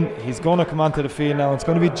Donovan. He's going to come onto the field now. It's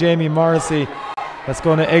going to be Jamie Morrissey that's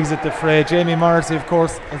going to exit the fray. Jamie Morrissey, of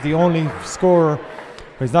course, is the only scorer.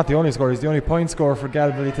 Well, he's not the only scorer. He's the only point scorer for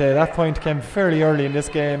Galbally today. That point came fairly early in this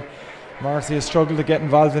game. Morrissey has struggled to get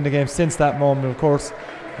involved in the game since that moment. Of course,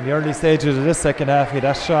 in the early stages of this second half, he had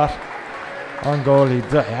that shot on goal. He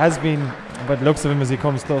has been, by the looks of him as he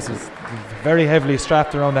comes close, he's very heavily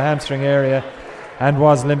strapped around the hamstring area and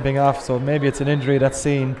was limping off, so maybe it's an injury that's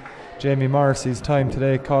seen Jamie Morrissey's time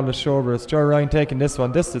today called a shoulder. It's Ger Ryan taking this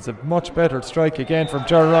one. This is a much better strike again from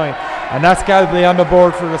Ger Ryan, and that's Galbally on the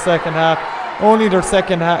board for the second half. Only their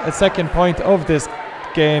second point of this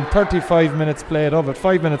game. 35 minutes played of it,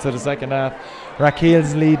 5 minutes of the second half.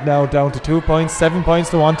 Rathkeale's lead now down to 2 points, 7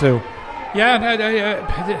 points to 1-2.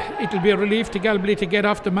 Yeah, it'll be a relief to Galbally to get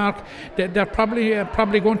off the mark. They're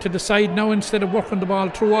probably going to decide now instead of working the ball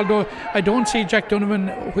through, although I don't see Jack Donovan.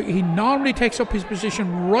 He normally takes up his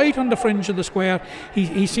position right on the fringe of the square.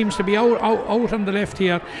 He seems to be out on the left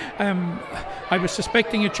here. I was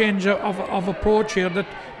suspecting a change of approach here, that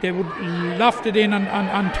they would loft it in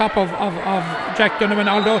on top of Jack Donovan,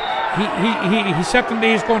 although he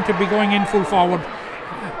certainly is going to be going in full forward.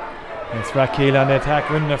 It's Rathkeale on the attack,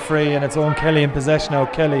 winning a free, and it's Owen Kelly in possession now.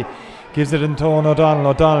 Kelly gives it into Owen O'Donnell.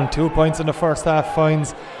 O'Donnell, 2 points in the first half,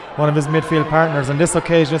 finds one of his midfield partners. On this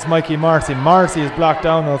occasion, it's Mikey Morrissey. Morrissey is blocked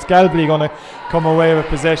down now. It's Galbally going to come away with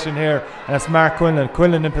possession here, and it's Mark Quinlan.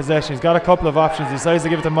 Quinlan in possession. He's got a couple of options. He decides to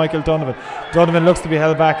give it to Michael Donovan. Donovan looks to be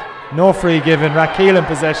held back. No free given. Rathkeale in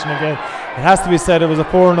possession again. It has to be said it was a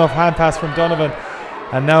poor enough hand pass from Donovan.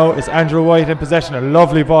 And now it's Andrew White in possession. A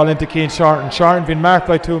lovely ball into Cian Shorten. Shorten being marked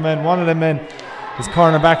by 2 men. One of the men is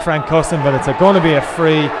cornerback Frank Cusson, but it's going to be a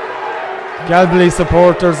free. Galbally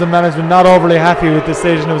supporters and management not overly happy with the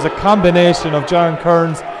decision. It was a combination of John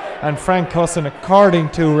Kearns and Frank Cusson, according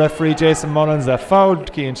to referee Jason Mullins, that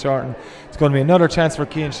fouled Cian Shorten. It's going to be another chance for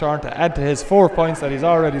Cian Shorten to add to his 4 points that he's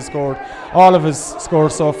already scored. All of his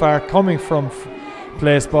scores so far coming from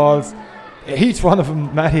place balls. Each one of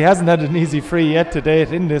them, Matt, he hasn't had an easy free yet to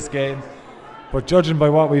date in this game, but judging by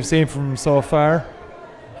what we've seen from him so far,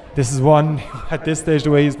 this is one at this stage, the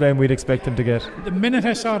way he's playing, we'd expect him to get. The minute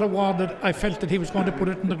I saw the awarded, I felt that he was going to put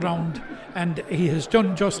it in the ground, and he has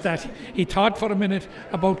done just that. He thought for a minute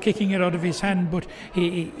about kicking it out of his hand, but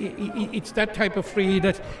it's that type of free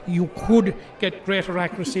that you could get greater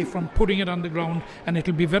accuracy from putting it on the ground, and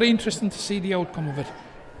it'll be very interesting to see the outcome of it.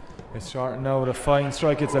 It's Shorten now with a fine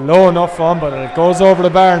strike. It's a low enough one, but it goes over the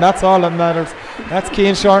bar, and that's all that matters. That's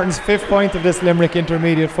Cian Shorten's 5th point of this Limerick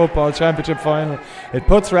Intermediate Football Championship Final. It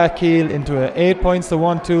puts Rathkeale into an 8 points to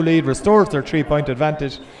 1-2 lead, restores their 3-point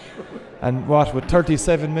advantage. And with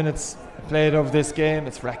 37 minutes played of this game,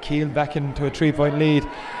 it's Rathkeale back into a 3-point lead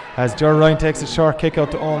as Ger Ryan takes a short kick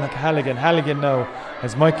out to Owen Halligan. Halligan now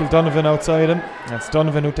has Michael Donovan outside him. That's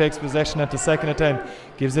Donovan who takes possession at the second attempt.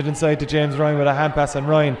 Gives it inside to James Ryan with a hand pass, and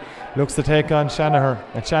Ryan looks to take on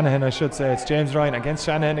Shanahan, I should say. It's James Ryan against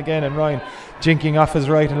Shanahan again, and Ryan jinking off his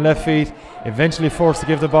right and left feet. Eventually forced to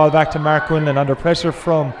give the ball back to Mark Quinlan under pressure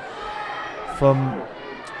from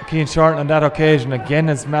Cian Shorten on that occasion. Again,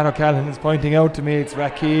 as Matt O'Callaghan is pointing out to me, it's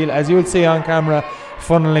Rathkeale, as you'll see on camera,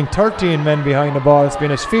 funneling 13 men behind the ball. It's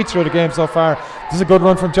been a feature of the game so far. This is a good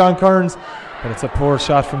run from John Kearns, but it's a poor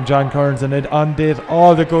shot from John Kearns, and it undid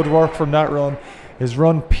all the good work from that run. His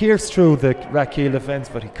run pierced through the Rathkeale defence,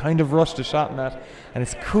 but he kind of rushed the shot in that, and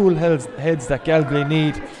it's cool heads that Galbally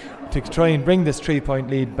need to try and bring this 3-point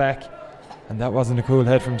lead back. And that wasn't a cool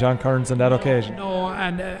head from John Kearns on that occasion. No,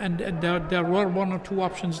 and there were one or two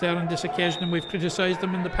options there on this occasion, and we've criticised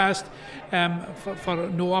them in the past for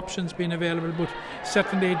no options being available. But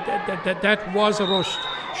certainly that was a rushed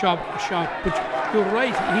shot. But you're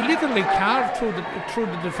right, he literally carved through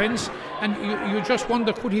the defence, and you just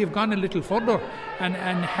wonder, could he have gone a little further? And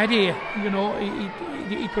had he,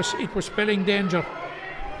 it was spelling danger.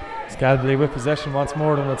 Galbally with possession once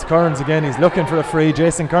more, and it's Kearns again. He's looking for a free.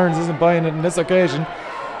 Jason Kearns isn't buying it on this occasion.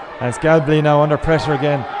 And it's Galbally now under pressure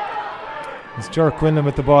again. It's Jerk Quinlan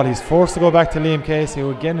with the ball. He's forced to go back to Liam Casey,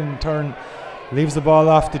 who again in turn leaves the ball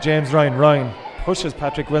off to James Ryan. Ryan pushes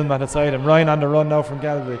Patrick Wilmot aside, and Ryan on the run now from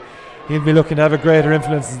Galbally. He'll be looking to have a greater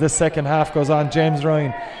influence as this second half goes on. James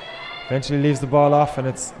Ryan eventually leaves the ball off, and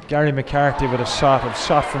it's Gary McCarthy with a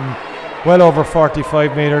shot from well over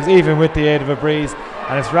 45 metres, even with the aid of a breeze.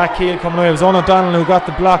 And it's Rathkeale coming away. It was Owen O'Donnell who got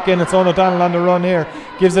the block in. It's Owen O'Donnell on the run here.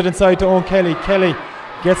 Gives it inside to Owen Kelly. Kelly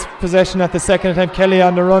gets possession at the second attempt. Kelly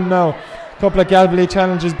on the run now. A couple of Galbally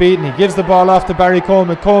challenges beaten. He gives the ball off to Barry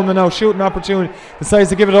Coleman. Coleman now shooting opportunity. Decides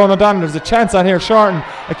to give it to Owen O'Donnell. There's a chance on here. Shorten.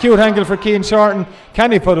 Acute angle for Keane Shorten.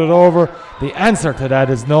 Can he put it over? The answer to that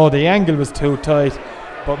is no. The angle was too tight.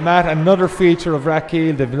 But Matt, another feature of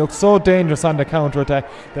Rathkeale, they've looked so dangerous on the counter-attack.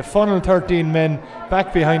 They funneled 13 men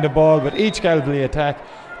back behind the ball with each Galbally attack.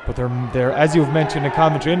 But they're, as you've mentioned in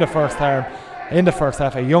commentary in the first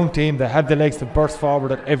half, a young team that had the legs to burst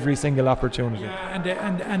forward at every single opportunity. Yeah,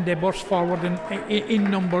 and they burst forward in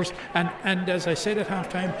numbers. And as I said at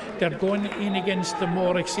half-time, they're going in against the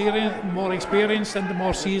more experienced and the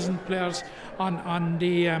more seasoned players on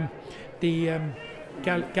the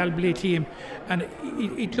Galbally team, and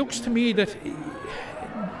it looks to me that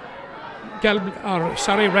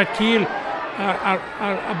Rathkeale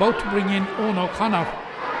are about to bring in Owen O'Connor,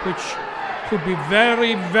 which could be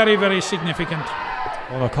very, very, very significant.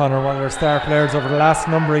 Owen O'Connor, one of their star players over the last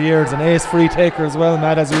number of years, an ace free taker as well,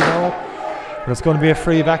 Matt, as we know. But it's going to be a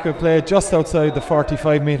free backward play just outside the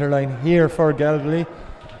 45-metre line here for Galbally,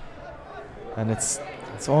 and it's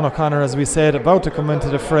Owen O'Connor, as we said, about to come into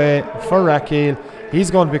the fray for Rathkeale. He's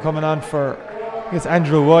going to be coming on for, I think it's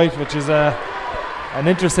Andrew White, which is an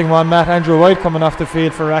interesting one, Matt. Andrew White coming off the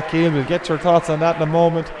field for Rathkeale. We'll get your thoughts on that in a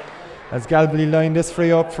moment, as Galbally line this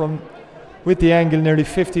free up from with the angle nearly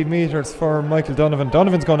 50 metres for Michael Donovan.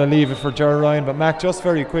 Donovan's going to leave it for Ger Ryan, but Matt, just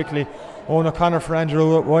very quickly, Owen O'Connor for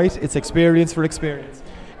Andrew White. It's experience for experience.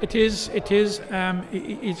 It is.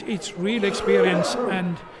 It's real experience,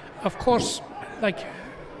 and of course,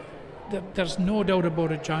 there's no doubt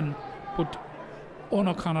about it, John. But Owen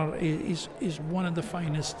O'Connor is one of the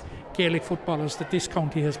finest Gaelic footballers that this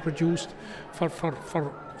county has produced for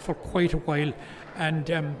quite a while, and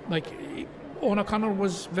Owen O'Connor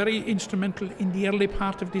was very instrumental in the early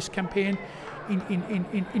part of this campaign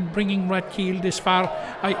in bringing Rathkeale this far.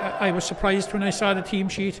 I was surprised when I saw the team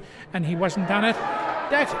sheet and he wasn't on it.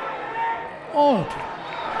 That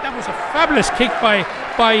was a fabulous kick by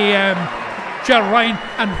Ger Ryan,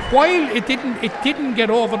 and while it didn't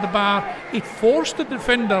get over the bar, it forced the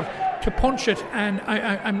defender to punch it, and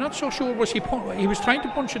I'm not so sure he was trying to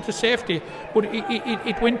punch it to safety, but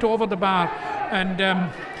it went over the bar, and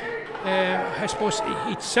I suppose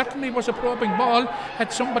it certainly was a probing ball.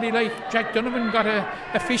 Had somebody like Jack Donovan got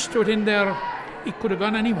a fish to it in there, it could have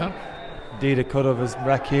gone anywhere. Indeed it could have, as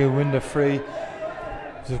Rathkeale win the free.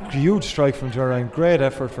 It was a huge strike from Ger Ryan, great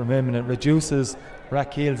effort from him, and it reduces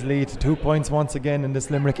Rathkeale's lead to 2 points once again in this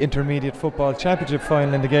Limerick Intermediate Football Championship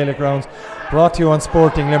Final in the Gaelic Grounds. Brought to you on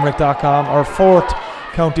SportingLimerick.com, our fourth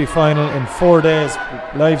county final in 4 days,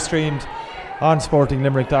 live streamed on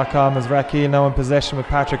SportingLimerick.com, as Rathkeale now in possession with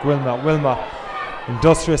Patrick Wilmot. Wilmot,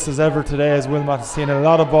 industrious as ever today, as Wilmot has seen a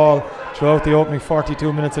lot of ball throughout the opening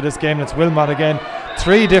 42 minutes of this game. It's Wilmot again,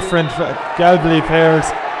 three different Galbally players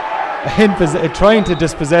trying to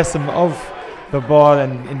dispossess him of the ball,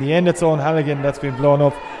 and in the end it's Owen Halligan that's been blown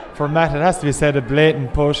up. For Matt, it has to be said, a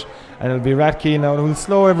blatant push, and it'll be Rathkeale now who will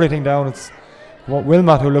slow everything down. It's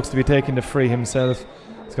Wilmot who looks to be taking the free himself.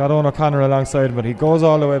 He's got Owen O'Connor alongside him, but he goes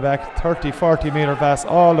all the way back, 30-40 metre pass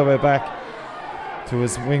all the way back to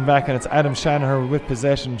his wing back, and it's Adam Shanaher with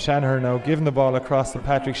possession. Shanaher now giving the ball across to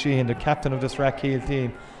Patrick Sheehan, the captain of this Rathkeale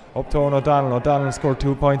team, up to Owen O'Donnell. O'Donnell scored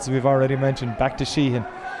 2 points, as we've already mentioned. Back to Sheehan.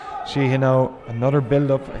 Sheehan now, another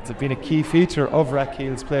build-up. It's been a key feature of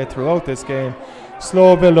Rathkeale's play throughout this game.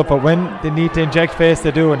 Slow build-up, but when they need to inject pace,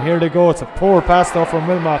 they do. And here they go. It's a poor pass though from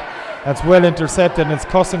Wilmot. That's well intercepted, and it's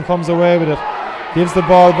Cusson comes away with it. Gives the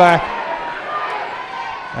ball back,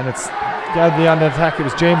 and it's Galbally on the attack. It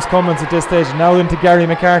was James Cummins at this stage, now into Gary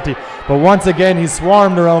McCarthy. But once again, he's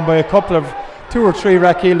swarmed around by a couple of 2 or 3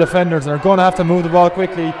 Rathkeale defenders, and are going to have to move the ball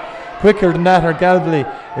quickly. quicker than that, or Galbally.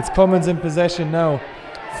 It's Cummins in possession now.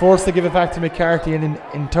 Forced to give it back to McCarthy, and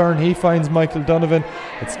in turn he finds Michael Donovan.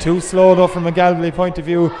 It's too slow though from a Galbally point of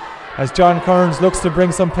view, as John Kearns looks to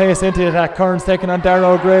bring some pace into the attack. Kearns taking on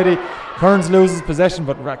Darragh O'Grady. Kearns loses possession,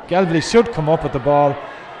 but Galbally should come up with the ball.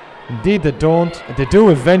 Indeed they don't. They do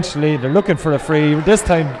eventually. They're looking for a free. This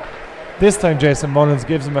time Jason Mullins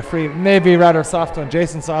gives him a free. Maybe rather soft one.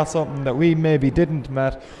 Jason saw something that we maybe didn't,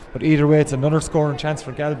 Matt. But either way, it's another scoring chance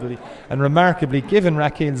for Galbally. And remarkably, given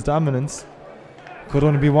Rathkeale's dominance, could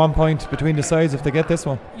only be 1 point between the sides if they get this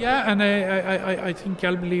one. Yeah, and I think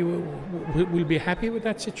Galbally will be happy with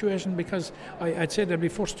that situation, because I'd say they'll be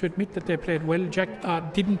forced to admit that they played well. Jack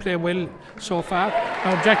didn't play well so far.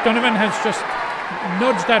 Now Jack Donovan has just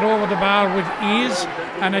nudged that over the bar with ease,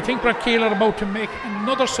 and I think Rathkeale are about to make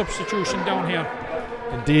another substitution down here.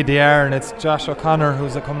 Indeed they are, and it's Josh O'Connor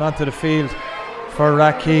who's coming onto the field for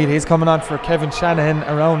Rathkeale. He's coming on for Kevin Shanahan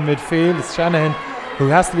around midfield. It's Shanahan, who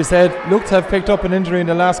has to be said looked to have picked up an injury in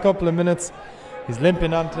the last couple of minutes. He's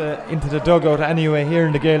limping into the dugout anyway here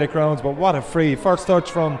in the Gaelic Grounds. But what a free first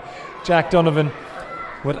touch from Jack Donovan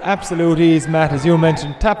with absolute ease. Matt, as you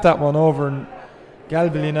mentioned, tapped that one over, and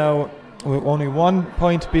Galbally now with only 1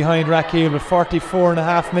 point behind Rathkeale with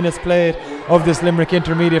 44.5 minutes played of this Limerick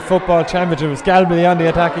Intermediate Football Championship. It was Galbally on the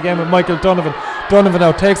attack again with Michael Donovan. Donovan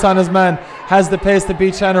now takes on his man, has the pace to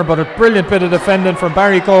beat Shannon, but a brilliant bit of defending from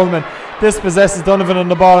Barry Coleman. This possesses Donovan on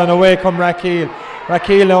the ball, and away come Rathkeale.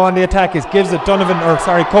 Rathkeale now on the attack.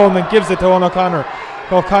 Coleman gives it to O'Connor.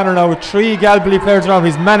 O'Connor now with 3 Galbally players around.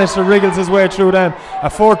 He's managed to wriggle his way through them.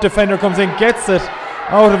 A 4th defender comes in, gets it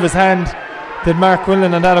out of his hand. Did Mark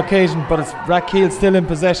Quinlan on that occasion, but it's Rathkeale still in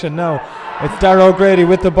possession now. It's Darragh O'Grady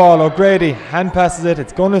with the ball. O'Grady hand passes it.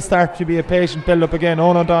 It's going to start to be a patient build up again.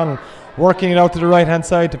 Owen O'Donnell working it out to the right hand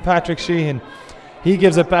side to Patrick Sheehan. He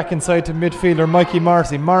gives it back inside to midfielder Mikey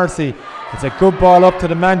Morrissey. It's a good ball up to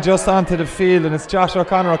the man just onto the field, and it's Josh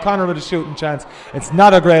O'Connor. O'Connor with a shooting chance. It's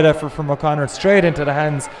not a great effort from O'Connor. Straight into the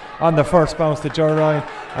hands on the first bounce to Joe Ryan.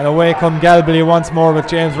 And away come Galbally once more with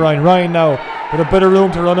James Ryan. Ryan now with a bit of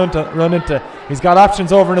room to run into. He's got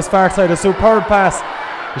options over on his far side. A superb pass.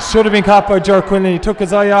 It should have been caught by Ger Quinlan. He took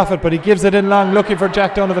his eye off it, but he gives it in long, looking for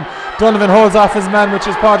Jack Donovan. Donovan holds off his man, which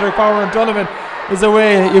is Padraig Power, and Donovan is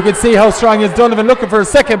away. You can see how strong is Donovan, looking for a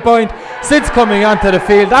second point. Sid's coming onto the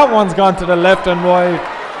field. That one's gone to the left and wide.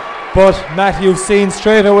 But Matt, you've seen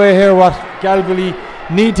straight away here what Galbally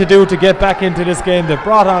need to do to get back into this game. They've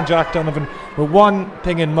brought on Jack Donovan with one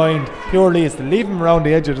thing in mind, purely is to leave him around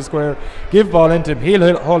the edge of the square, give ball into him.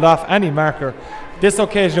 He'll hold off any marker. This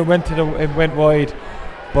occasion it went wide,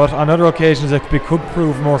 but on other occasions it could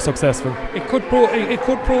prove more successful. It could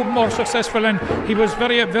prove more successful, and he was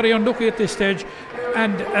very, very unlucky at this stage.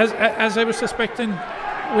 And as I was suspecting,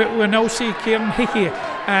 we now see Kieran Hickey,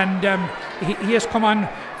 and he has come on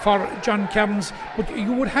for John Kearns. But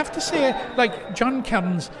you would have to say, like, John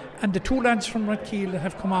Kearns and the 2 lads from Rathkeale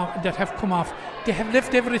that have come off, they have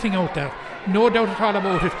left everything out there, no doubt at all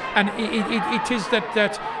about it. And it is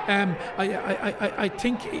that I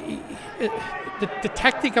think the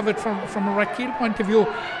tactic of it from a Rathkeale point of view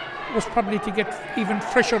was probably to get even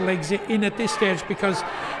fresher legs in at this stage, because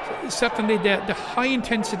certainly the high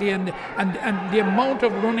intensity and the amount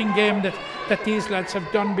of running game that these lads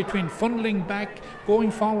have done, between funneling back,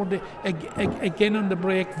 going forward again on the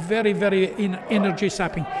break, very, very energy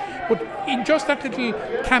sapping. But in just that little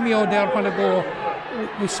cameo there a while ago,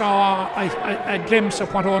 we saw a glimpse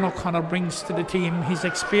of what Owen O'Connor brings to the team, his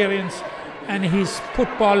experience and his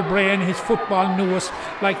football brain, his football nous.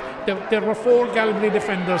 Like, there were 4 Galbally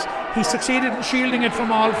defenders. He succeeded in shielding it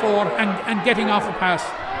from all 4 and getting off a pass.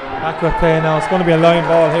 Back with play now. It's going to be a line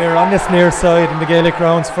ball here on this near side in the Gaelic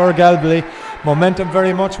Grounds for Galbally. Momentum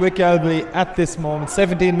very much with Galbally at this moment.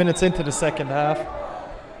 17 minutes into the second half.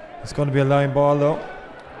 It's going to be a line ball though.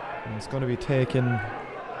 And it's going to be taken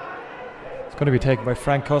by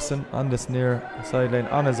Frank Cusson on this near sideline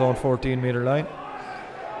on his own 14-metre line.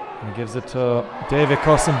 And he gives it to David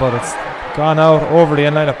Cusson, but it's gone out over the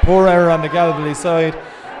end line. A poor error on the Galbally side.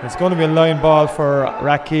 It's going to be a line ball for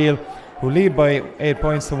Rathkeale, who lead by 8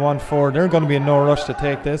 points to 1-4. They're going to be in no rush to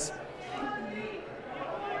take this.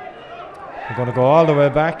 They're going to go all the way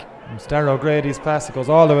back. It's Darragh O'Grady's pass. It goes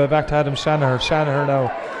all the way back to Adam Shanahan. Shanahan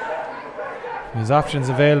now. His options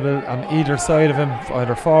available on either side of him,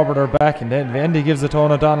 either forward or back. And then in the end he gives it to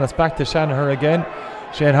Owen O'Donnell. It's back to Shanahan again.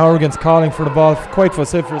 Shane Horgan's calling for the ball quite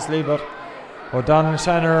vociferously, but O'Donnell and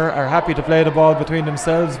Shanahan are happy to play the ball between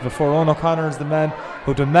themselves before Owen O'Connor is the man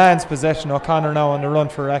who demands possession. O'Connor now on the run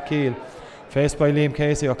for Rathkeale. Faced by Liam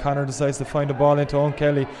Casey, O'Connor decides to find the ball into Owen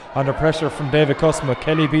Kelly under pressure from David Cusson.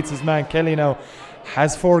 Kelly beats his man. Kelly now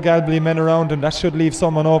has 4 Galbally men around him. That should leave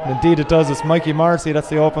someone open. Indeed it does. It's Mikey Morrissey, that's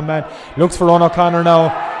the open man. Looks for Owen O'Connor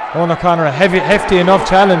now. Owen O'Connor, a hefty enough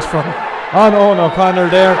challenge from Owen O'Connor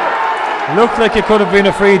there. Looked like it could have been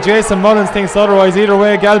a free. Jason Mullins thinks otherwise. Either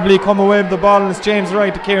way, Galbally come away with the ball, and it's James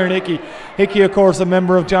Wright to Kieran Hickey. Hickey, of course, a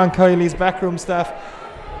member of John Kiley's backroom staff.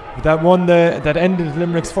 That ended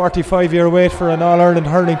Limerick's 45-year wait for an All-Ireland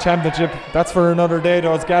hurling championship. That's for another day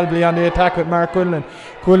though. It's Galbally on the attack with Mark Quinlan.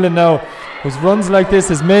 Quinlan now, whose runs like this,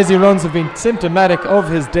 his mazy runs have been symptomatic of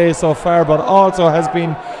his day so far, but also has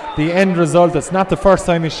been the end result. It's not the first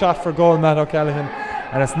time he's shot for goal, Matt O'Callaghan,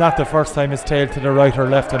 and it's not the first time he's tailed to the right or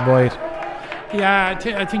left and wide. Yeah,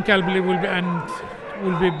 I think Galbally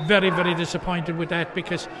will be very, very disappointed with that,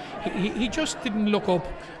 because he just didn't look up,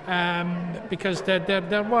 because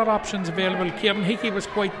there were options available. Kieran Hickey was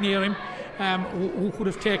quite near him, who could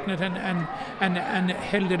have taken it and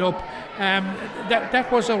held it up. That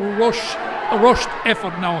was a rushed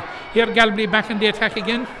effort now. Here Galbally back in the attack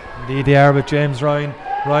again. Indeed they are with James Ryan.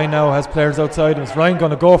 Ryan now has players outside him. Is Ryan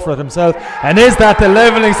going to go for it himself? And is that the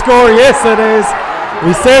levelling score? Yes, it is.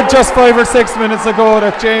 We said just 5 or 6 minutes ago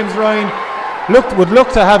that James Ryan would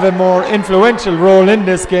look to have a more influential role in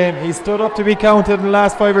this game. He stood up to be counted in the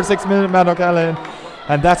last 5 or 6 minutes, Matt O'Callaghan,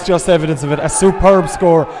 and that's just evidence of it. A superb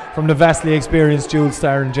score from the vastly experienced dual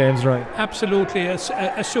star in James Ryan. Absolutely,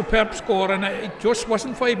 a superb score, and it just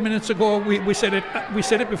wasn't 5 minutes ago. We said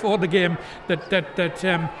it before the game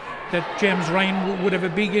that James Ryan would have a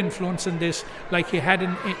big influence in this, like he had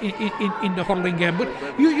in the hurling game. But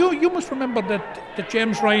you must remember that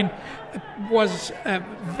James Ryan was a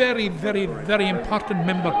very, very, very important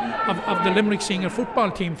member of the Limerick senior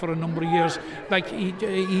football team for a number of years. Like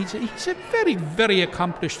he's a very, very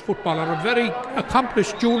accomplished footballer, a very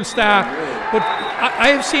accomplished dual star. But I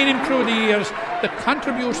have seen him through the years. The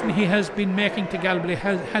contribution he has been making to Galbally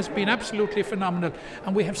has been absolutely phenomenal,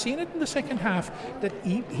 and we have seen it in the second half that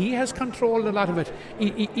he has controlled a lot of it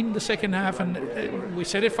in the second half. And we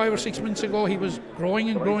said it 5 or 6 minutes ago, he was growing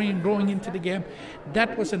into the game.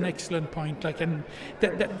 That was an excellent point, and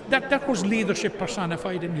that was leadership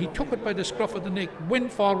personified, and he took it by the scruff of the neck,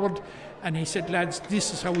 went forward, and he said, lads,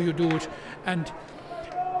 this is how you do it. And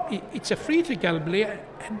it's a free to Galbally,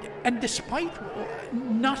 and despite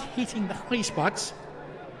not hitting the high spots,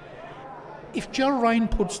 if Ger Ryan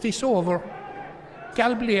puts this over,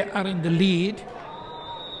 Galbally are in the lead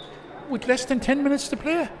with less than 10 minutes to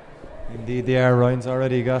play. Indeed they are. Ryan's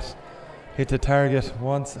already hit the target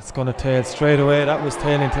once. It's going to tail straight away. That was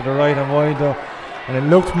tailing to the right and wide though, and it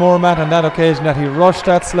looked more, Matt, on that occasion that he rushed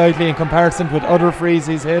that slightly in comparison with other frees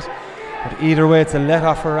he's hit. But either way, it's a let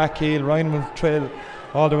off for Rathkeale. Ryan will trail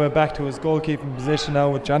all the way back to his goalkeeping position now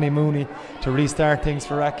with Johnny Mooney to restart things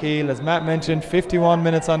for Rathkeale. As Matt mentioned, 51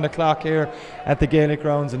 minutes on the clock here at the Gaelic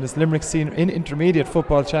Grounds in this Limerick Intermediate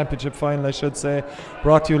Football Championship Final, I should say,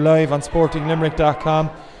 brought to you live on sportinglimerick.com.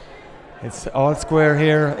 It's all square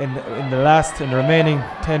here in the remaining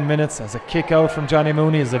 10 minutes, as a kick out from Johnny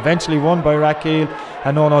Mooney is eventually won by Rathkeale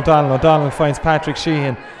and Owen O'Donnell. O'Donnell finds Patrick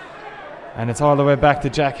Sheehan, and it's all the way back to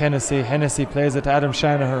Jack Hennessy. Hennessy plays it to Adam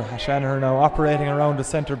Shanaher. Shanaher now operating around the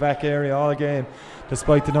centre back area all game,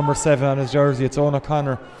 despite the number 7 on his jersey. It's Owen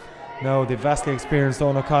O'Connor now, the vastly experienced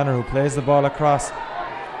Owen O'Connor, who plays the ball across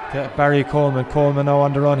to Barry Coleman. Coleman now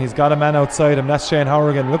on the run. He's got a man outside him. That's Shane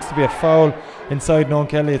Horrigan. Looks to be a foul inside Noam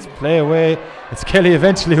Kelly. It's play away. It's Kelly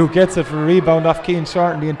eventually who gets it for a rebound off Keane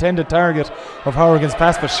Shorten, the intended target of Horrigan's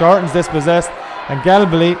pass, but Shorten's dispossessed, and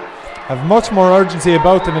Galbally have much more urgency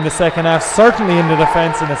about them in the second half, certainly in the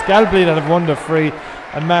defence, and it's Galbally that have won the free.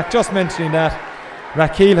 And Mac, just mentioning that,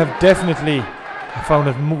 Rathkeale have definitely found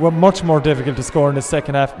it much more difficult to score in the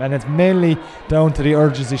second half, and it's mainly down to the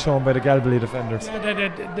urgency shown by the Galbally defenders.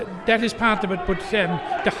 That is part of it, but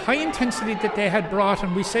the high intensity that they had brought,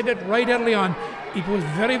 and we said it right early on, it was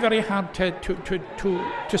very, very hard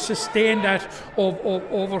to sustain that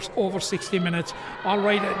over 60 minutes. All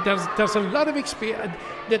right, there's a lot of experience.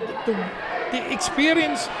 The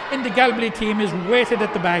experience in the Galbally team is weighted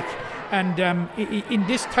at the back, and in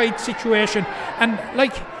this tight situation, and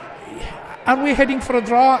like, are we heading for a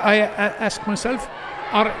draw? I ask myself,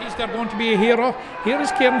 or is there going to be a hero? Here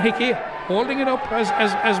is Kieran Hickey holding it up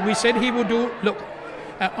as we said he would do. Look,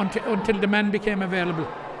 until the man became available.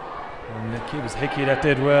 And it was Hickey that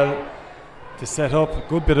did well to set up a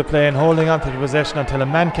good bit of play and holding on to the possession until a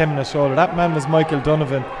man came in the shoulder. That man was Michael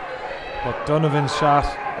Donovan, but Donovan's shot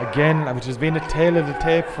again, which has been the tail of the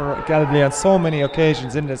tape for Galbally on so many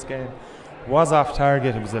occasions in this game, was off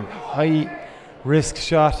target. It was a high risk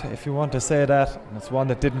shot, if you want to say that. And it's one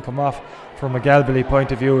that didn't come off from a Galbally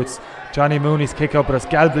point of view. It's Johnny Mooney's kick up, but it's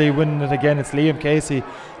Galbally winning it again. It's Liam Casey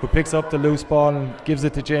who picks up the loose ball and gives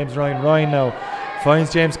it to James Ryan. Ryan now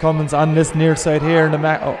finds James Cummins on this near side here in the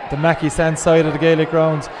Mackie Sand side of the Gaelic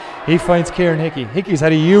Grounds. He finds Kieran Hickey. Hickey's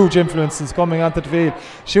had a huge influence since coming onto the field.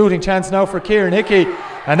 Shooting chance now for Kieran Hickey,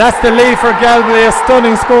 and that's the lead for Galbally. A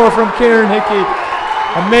stunning score from Kieran Hickey,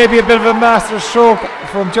 and maybe a bit of a master stroke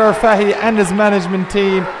from Ger Fahy and his management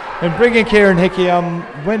team in bringing Kieran Hickey on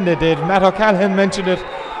when they did. Matt O'Callaghan mentioned it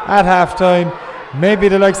at half time. Maybe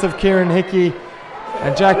the likes of Kieran Hickey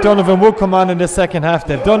and Jack Donovan would come on in the second half.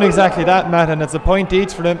 They've done exactly that, Matt, and it's a point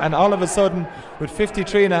each for them. And all of a sudden, with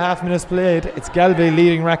 53.5 minutes played, it's Galbally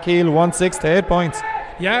leading Rathkeale 1-6 to 8 points.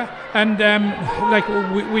 Yeah, and like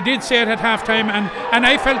we did say it at half time, and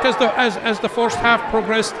I felt as the first half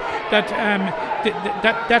progressed that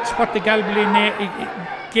that's what the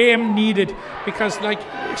Galbally game needed, because like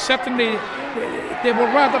certainly they were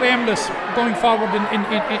rather aimless going forward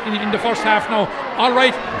in the first half. Now, all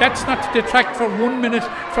right, that's not to detract for 1 minute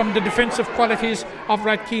from the defensive qualities of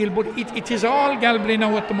Rathkeale, but it is all Galbally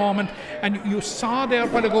now at the moment. And you saw there a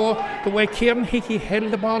while ago the way Kieran Hickey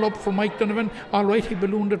held the ball up for Mike Donovan. All right, he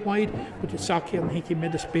ballooned it wide, but you saw Kieran Hickey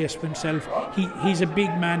made a space for himself. He's a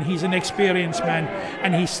big man, he's an experienced man,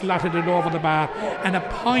 and he slotted it over the bar. And a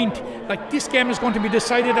point, like this game is going to be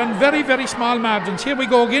decided on very, very small margins. Here we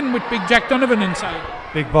go again with big Jack Donovan inside.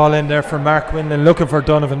 Big ball in there for Mark Winlan, looking for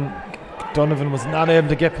Donovan. Donovan was not able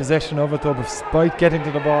to get possession of it though, despite getting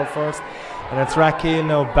to the ball first. And it's Rathkeale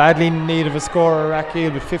now badly in need of a scorer.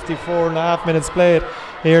 Rathkeale with 54.5 minutes played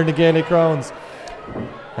here in the Gaelic Grounds.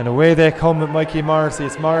 And away they come with Mikey Morrissey.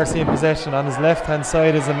 It's Morrissey in possession. On his left hand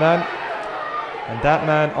side is a man, and that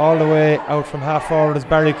man all the way out from half forward is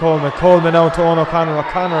Barry Coleman. Coleman out to Owen O'Connor.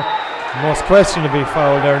 O'Connor most questionably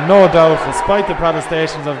fouled there, no doubt, despite the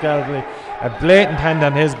protestations of Galbally. A blatant hand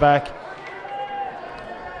on his back,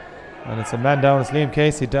 and it's a man down. It's Liam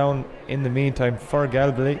Casey down in the meantime for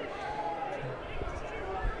Galbally.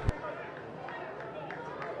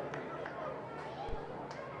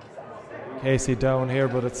 Casey down here,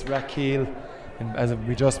 but it's Rathkeale, and as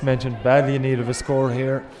we just mentioned, badly in need of a score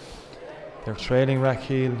here. They're trailing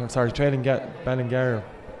trailing Ballingar,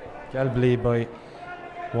 Galbally by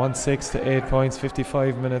 1-6 to 8 points.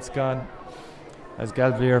 55 minutes gone, as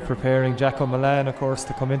Galbally are preparing Jack O'Malan, of course,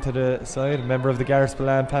 to come into the side, a member of the Gareth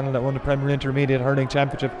Spillane panel that won the Premier Intermediate Hurling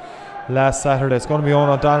Championship last Saturday. It's going to be Owen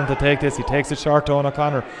O'Donnell to take this. He takes it short to Owen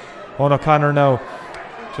O'Connor. Owen O'Connor now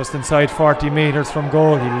just inside 40 metres from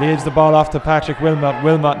goal. He leads the ball off to Patrick Wilmot.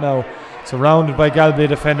 Wilmot now surrounded by Galbally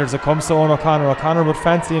defenders. It comes to Owen O'Connor. O'Connor would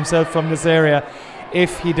fancy himself from this area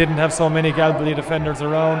if he didn't have so many Galbally defenders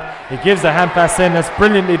around. He gives the hand pass in. That's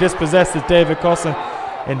brilliantly dispossessed as David Cusson.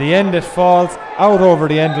 In the end, it falls out over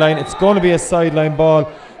the end line. It's going to be a sideline ball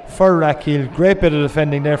for Rathkeale. Great bit of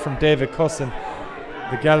defending there from David Cusson,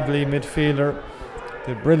 the Galbally midfielder.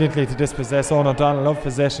 Did brilliantly to dispossess Owen O'Donnell of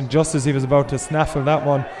possession just as he was about to snaffle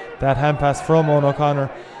that hand pass from Owen O'Connor.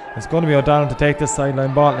 It's going to be O'Donnell to take this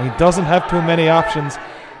sideline ball, and he doesn't have too many options.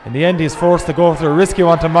 In the end, he's forced to go for a risky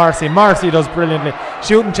one to Morrissey. Morrissey does brilliantly.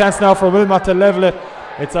 Shooting chance now for Wilmot to level it.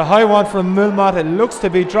 It's a high one from Wilmot. It looks to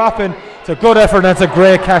be dropping. It's a good effort, and it's a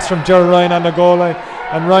great catch from Ger Ryan on the goal line.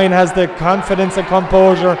 And Ryan has the confidence and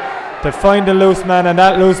composure to find a loose man, and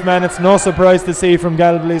that loose man, it's no surprise to see from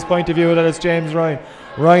Galbally's point of view that it's James Ryan.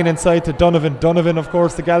 Ryan inside to Donovan. Donovan, of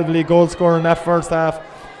course, the Galbally goal scorer in that first half.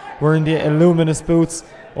 We're in the illuminous boots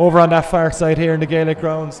over on that far side here in the Gaelic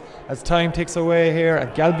Grounds as time ticks away here, and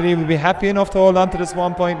Galbally will be happy enough to hold on to this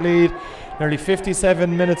 1 point lead. Nearly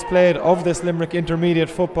 57 minutes played of this Limerick Intermediate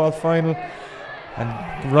Football Final,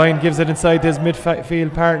 and Ryan gives it inside to his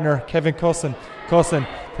midfield partner Kevin Cusson. Cusson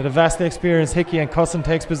to the vastly experienced Hickey, and Cusson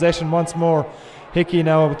takes possession once more. Hickey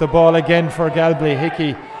now with the ball again for Galbally.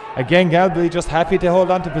 Hickey again, Galbally just happy to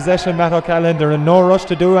hold on to possession. Matt O'Callaghan, they're in no rush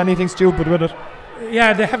to do anything stupid with it.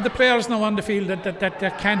 Yeah, they have the players now on the field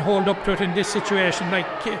that can hold up to it in this situation. Like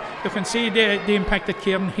you can see the impact that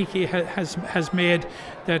Kieran Hickey has made.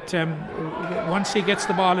 That once he gets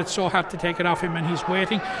the ball, it's so hard to take it off him, and he's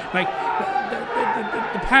waiting. Like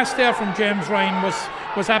the pass there from James Ryan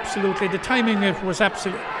was absolutely, the timing of it was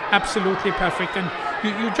absolutely perfect, and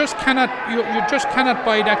you just cannot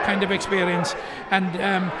buy that kind of experience. And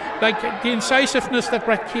like the incisiveness that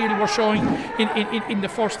Rathkeale were showing in the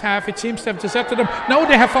first half, it seems to have deserted them. Now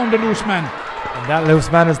they have found a loose man, and that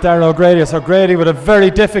loose man is Darragh O'Grady. So O'Grady with a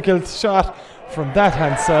very difficult shot from that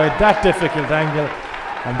hand side, that difficult angle,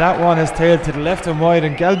 and that one is tailed to the left and wide,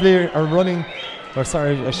 and Galbally are running, or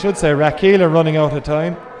sorry, I should say Rathkeale are running out of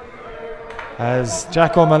time. as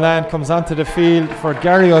Jack O'Malan comes onto the field for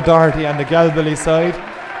Gary O'Doherty on the Galbally side.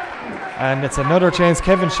 And it's another change.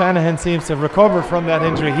 Kevin Shanahan seems to have recovered from that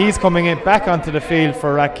injury. He's coming in back onto the field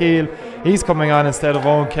for Rathkeale. He's coming on instead of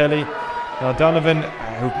Owen Kelly. Now Donovan,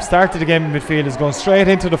 who started the game in midfield, is going straight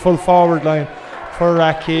into the full forward line for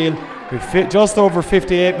Rathkeale. We've just over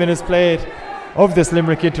 58 minutes played of this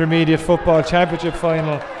Limerick Intermediate Football Championship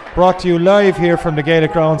Final, brought to you live here from the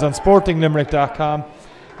Gaelic Grounds on sportinglimerick.com,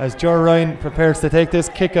 as Joe Ryan prepares to take this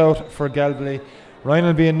kick out for Galbally. Ryan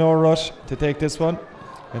will be in no rush to take this one.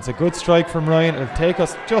 It's a good strike from Ryan. It'll take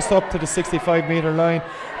us just up to the 65 metre line,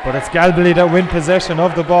 but it's Galbally that win possession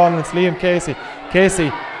of the ball, and it's Liam Casey.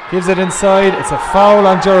 Casey gives it inside. It's a foul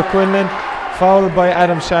on Ger Quinlan, fouled by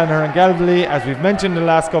Adam Shanahan. And Galbally, as we've mentioned in the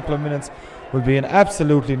last couple of minutes, will be in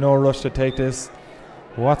absolutely no rush to take this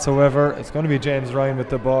whatsoever. It's going to be James Ryan with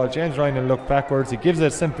the ball. James Ryan will look backwards. He gives it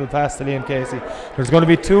a simple pass to Liam Casey. There's going to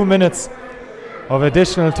be 2 minutes of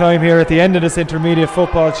additional time here at the end of this Intermediate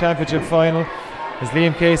Football Championship Final, as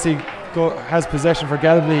Liam Casey has possession for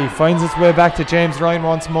Galbally. He finds its way back to James Ryan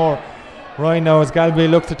once more. Ryan now, as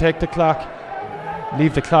Galbally look to take the clock,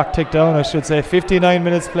 leave the clock tick down, I should say. 59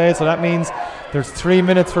 minutes play, so that means there's 3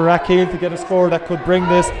 minutes for Rathkeale to get a score that could bring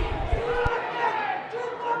this.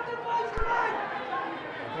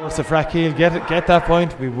 Of course, if Rathkeale get that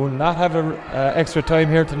point, we will not have extra time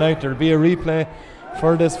here tonight. There'll be a replay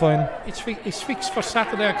for this final. It's fixed for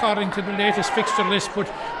Saturday according to the latest fixture list, but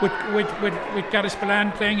with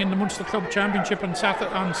Garispalan playing in the Munster Club Championship on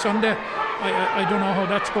Sunday, I don't know how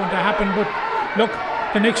that's going to happen. But look,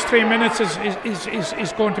 the next 3 minutes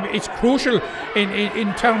is going to be, it's crucial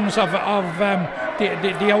in terms of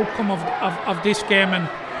the outcome of this game. And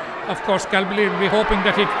of course Galbally will be hoping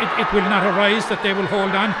that it will not arise, that they will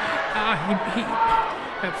hold on.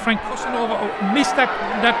 Frank Cousinova missed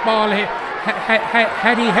that ball.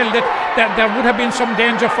 Had he held it, there would have been some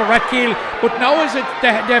danger for Rathkeale. But now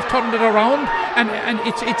they've turned it around, and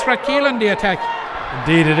it's Rathkeale on the attack.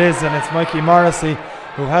 Indeed it is, and it's Mikey Morrissey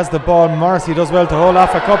who has the ball. Morrissey does well to hold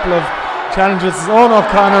off a couple of challenges. It's Owen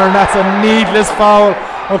O'Connor, and that's a needless foul.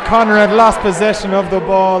 O'Connor had lost possession of the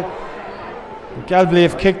ball. Galbally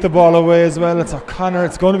have kicked the ball away as well. It's O'Connor.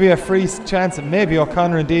 It's going to be a free chance, and maybe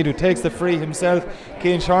O'Connor indeed, who takes the free himself.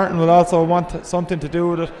 Cian Shorten will also want something to do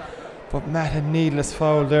with it. But Matt, a needless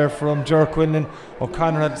foul there from Ger Quinlan.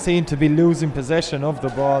 O'Connor had seemed to be losing possession of the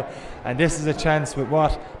ball, and this is a chance with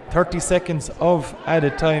 30 seconds of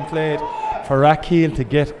added time played for Rathkeale to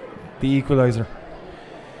get the equaliser.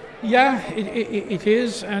 Yeah, it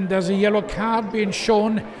is, and there's a yellow card being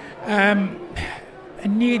shown. A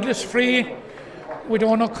needless free with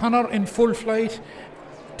Owen O'Connor in full flight,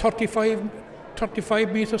 35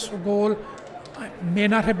 metres for goal. May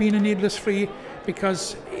not have been a needless free,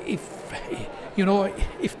 because if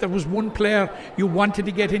there was one player you wanted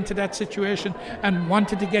to get into that situation and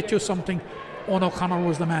wanted to get you something, Owen O'Connor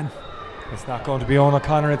was the man. It's not going to be Owen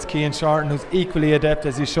O'Connor, it's Cian Shorten, who's equally adept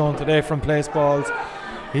as he's shown today from place balls.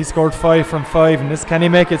 He scored 5 from 5, and can he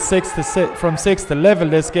make it 6 from 6 to level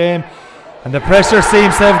this game? And the pressure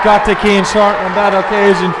seems to have got to Cian Shorten on that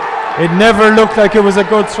occasion. It never looked like it was a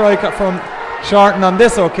good strike from Shorten on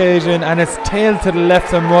this occasion, and it's tailed to the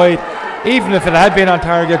left and right. Even if it had been on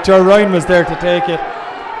target, Joe Ryan was there to take it.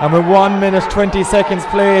 And with 1 minute 20 seconds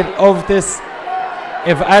played of this,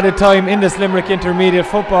 if added time in this Limerick Intermediate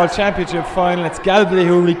Football Championship Final, it's Galbally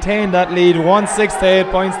who retained that lead. 1-6 to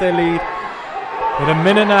 8 points they lead. With a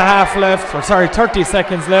minute and a half left, 30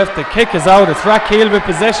 seconds left. The kick is out. It's Rathkeale with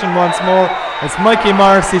possession once more. It's Mikey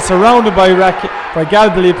Morrissey surrounded by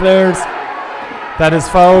Galbally players. That is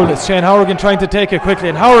fouled. It's Shane Hourigan trying to take it quickly,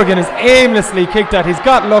 and Hourigan is aimlessly kicked at. He's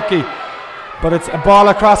got lucky, but it's a ball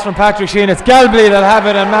across from Patrick Sheehan. It's Galbally that have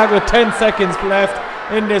it, and Matt, with 10 seconds left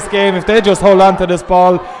in this game, if they just hold on to this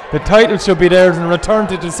ball, the title should be theirs, and return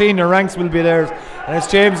to the senior ranks will be theirs. And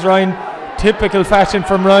it's James Ryan, typical fashion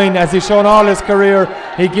from Ryan, as he's shown all his career.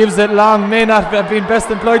 He gives it long, may not have been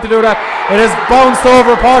best employed to do that. It has bounced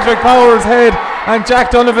over Patrick Power's head, and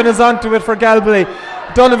Jack Donovan is onto it for Galbally.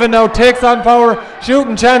 Donovan now takes on Power,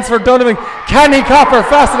 shooting chance for Donovan. Can he copper?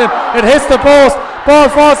 Fastening. It hits the post. Ball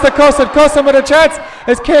falls to Cussin. Cussin with a chance.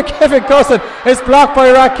 It's Kevin Cussin. It's blocked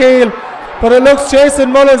by Rathkeale, but it looks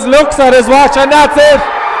Jason Mullins looks at his watch, and that's it.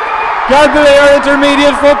 Galbally are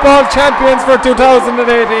Intermediate Football champions for 2018.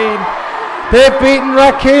 They've beaten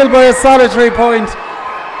Rathkeale by a solitary point.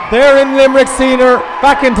 They're in Limerick Senior,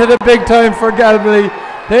 back into the big time for Galbally.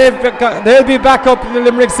 They'll be back up in the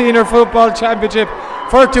Limerick Senior Football Championship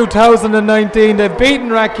for 2019. They've beaten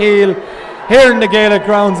Rathkeale here in the Gaelic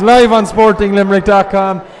Grounds, live on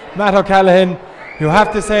sportinglimerick.com. Matt O'Callaghan You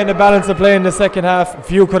have to say in the balance of play in the second half,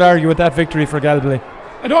 few could argue with that victory for Galbally.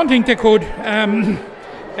 I don't think they could.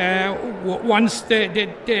 Once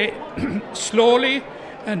they slowly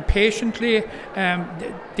and patiently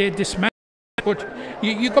they dismantled. But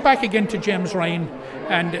you go back again to James Ryan,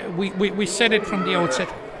 and we said it from the outset.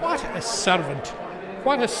 What a servant!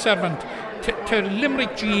 What a servant to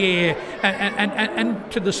Limerick GA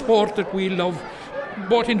and to the sport that we love,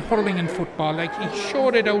 both in hurling and football. Like, he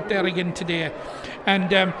showed it out there again today.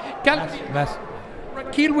 And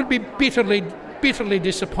Rathkeale will be bitterly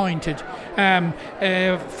disappointed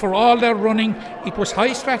for all their running. It was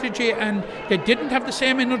high strategy, and they didn't have the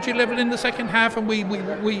same energy level in the second half, and we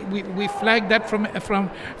flagged that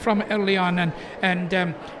from early on. And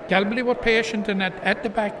Galbally were patient, and at the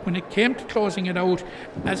back, when it came to closing it out,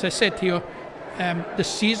 as I said to you, the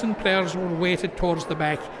seasoned players were weighted towards the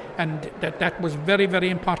back, and that was very,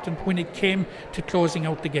 very important when it came to closing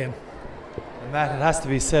out the game. And Matt, it has to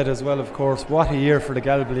be said as well, of course, what a year for the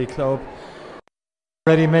Galbally club.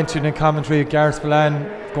 Already mentioned in commentary, Gaelic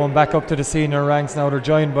going back up to the senior ranks now. They're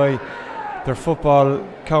joined by their football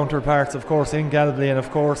counterparts, of course, in Galbally, and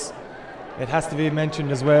of course it has to be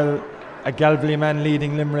mentioned as well, a Galbally man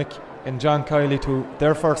leading Limerick in John Kiley to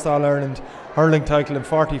their first All-Ireland hurling title in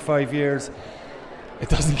 45 years. It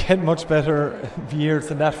doesn't get much better years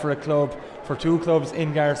than that for a club, for two clubs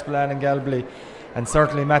in Gaelic and Galbally. And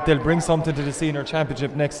certainly, Matt, they'll bring something to the senior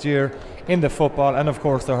championship next year in the football and of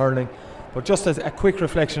course the hurling. But just as a quick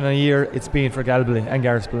reflection on a year it's been for Galbally and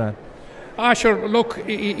Gaelic. Sure. Look,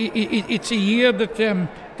 it's a year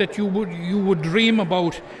that you would dream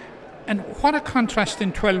about, and what a contrast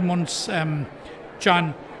in 12 months,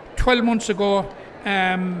 John. 12 months ago,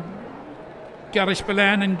 Gaelic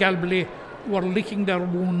and Galbally were licking their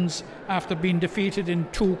wounds after being defeated in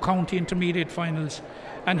 2 county intermediate finals,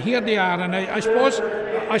 and here they are. And I suppose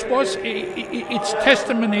it's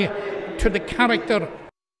testimony to the character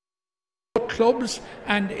clubs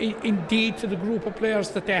and indeed to the group of players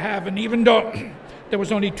that they have. And even though there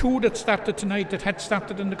was only 2 that started tonight that had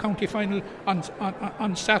started in the county final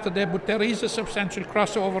on Saturday, but there is a substantial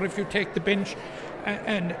crossover if you take the bench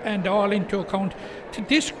and all into account, to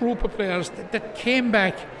this group of players that came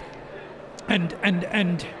back and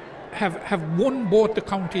have won both the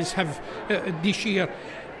counties this year.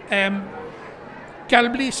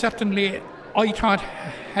 Galbally certainly, I thought,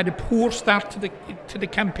 had a poor start to the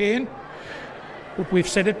campaign. But we've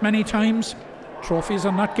said it many times, trophies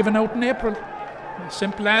are not given out in April.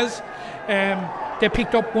 Simple as. They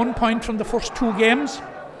picked up 1 point from the first 2 games.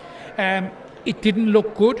 It didn't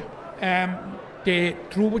look good. They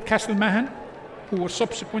drew with Castlemahon, who were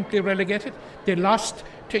subsequently relegated. They lost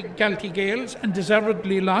to Galtee Gaels, and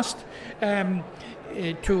deservedly lost to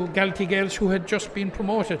Galtee Gaels, who had just been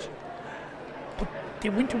promoted. But they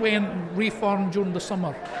went away and reformed during the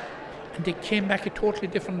summer, and they came back a totally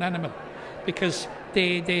different animal, because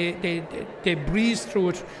they breezed through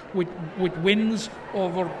it with wins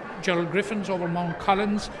over Gerald Griffins, over Mount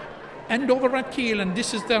Collins, and over Rathkeale. And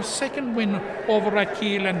this is their second win over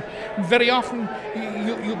Rathkeale. And very often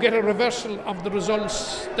you get a reversal of the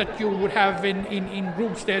results that you would have in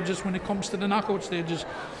group stages when it comes to the knockout stages,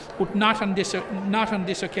 but not on this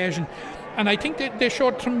occasion. And I think they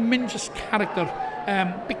showed tremendous character,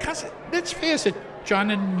 because let's face it, John,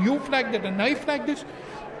 and you flagged it and I flagged it,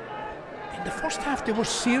 in the first half they were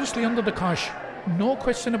seriously under the cosh. No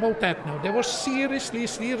question about that now. They were seriously.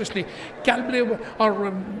 Galbally or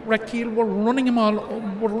Rathkeale were running them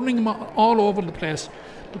all over the place.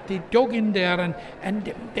 But they dug in there,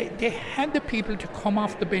 and they had the people to come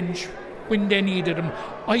off the bench when they needed them.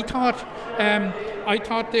 I thought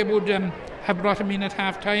they would have brought him in at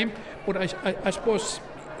half time, but I suppose,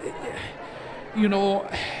 you know,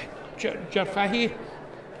 Jarfahi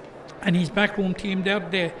and his backroom team there,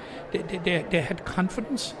 they had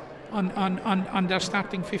confidence on their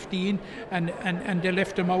starting 15, and they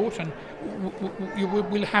left them out. And you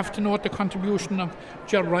will have to note the contribution of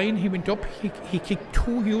Ger Ryan. He went up, he kicked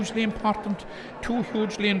 2 hugely important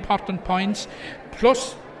points,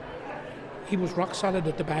 plus he was rock solid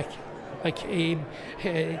at the back. He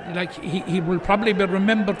will probably be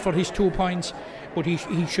remembered for his 2 points, but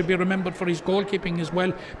he should be remembered for his goalkeeping as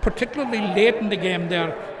well, particularly late in the game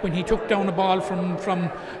there when he took down a ball from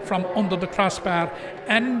under the crossbar,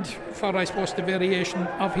 and for, I suppose, the variation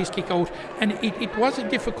of his kick out. And it was a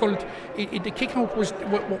difficult, the kick out was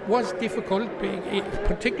difficult,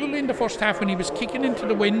 particularly in the first half when he was kicking into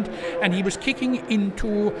the wind, and he was kicking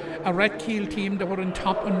into a Rathkeale team that were on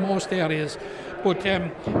top in most areas. But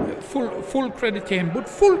full credit to him, but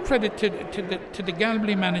full credit to the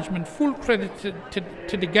Galbally management, full credit to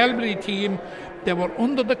to the Galbally team. They were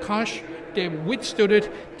under the cosh. They withstood it.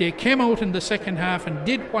 They came out in the second half and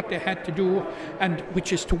did what they had to do, and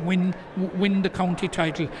which is to win the county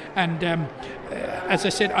title. And as I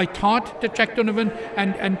said, I thought that Jack Donovan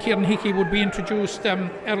and Kieran Hickey would be introduced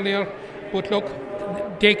earlier, but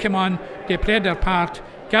look, they came on. They played their part.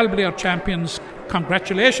 Galbally are champions.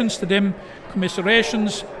 Congratulations to them.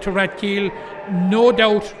 Commiserations to Rathkeale. No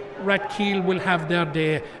doubt Rathkeale will have their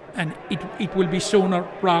day, and it will be sooner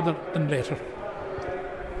rather than later.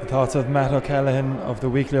 The thoughts of Matt O'Callaghan of the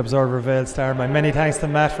Weekly Observer Vale Star. My many thanks to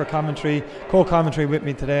Matt for co-commentary with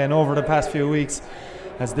me today and over the past few weeks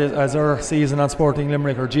as our season on Sporting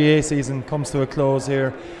Limerick, or GA season, comes to a close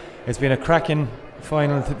here. It's been a cracking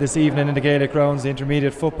final this evening in the Gaelic Grounds, the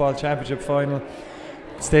Intermediate Football Championship final.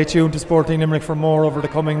 Stay tuned to Sporting Limerick for more over the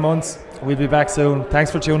coming months. We'll be back soon.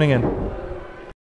 Thanks for tuning in.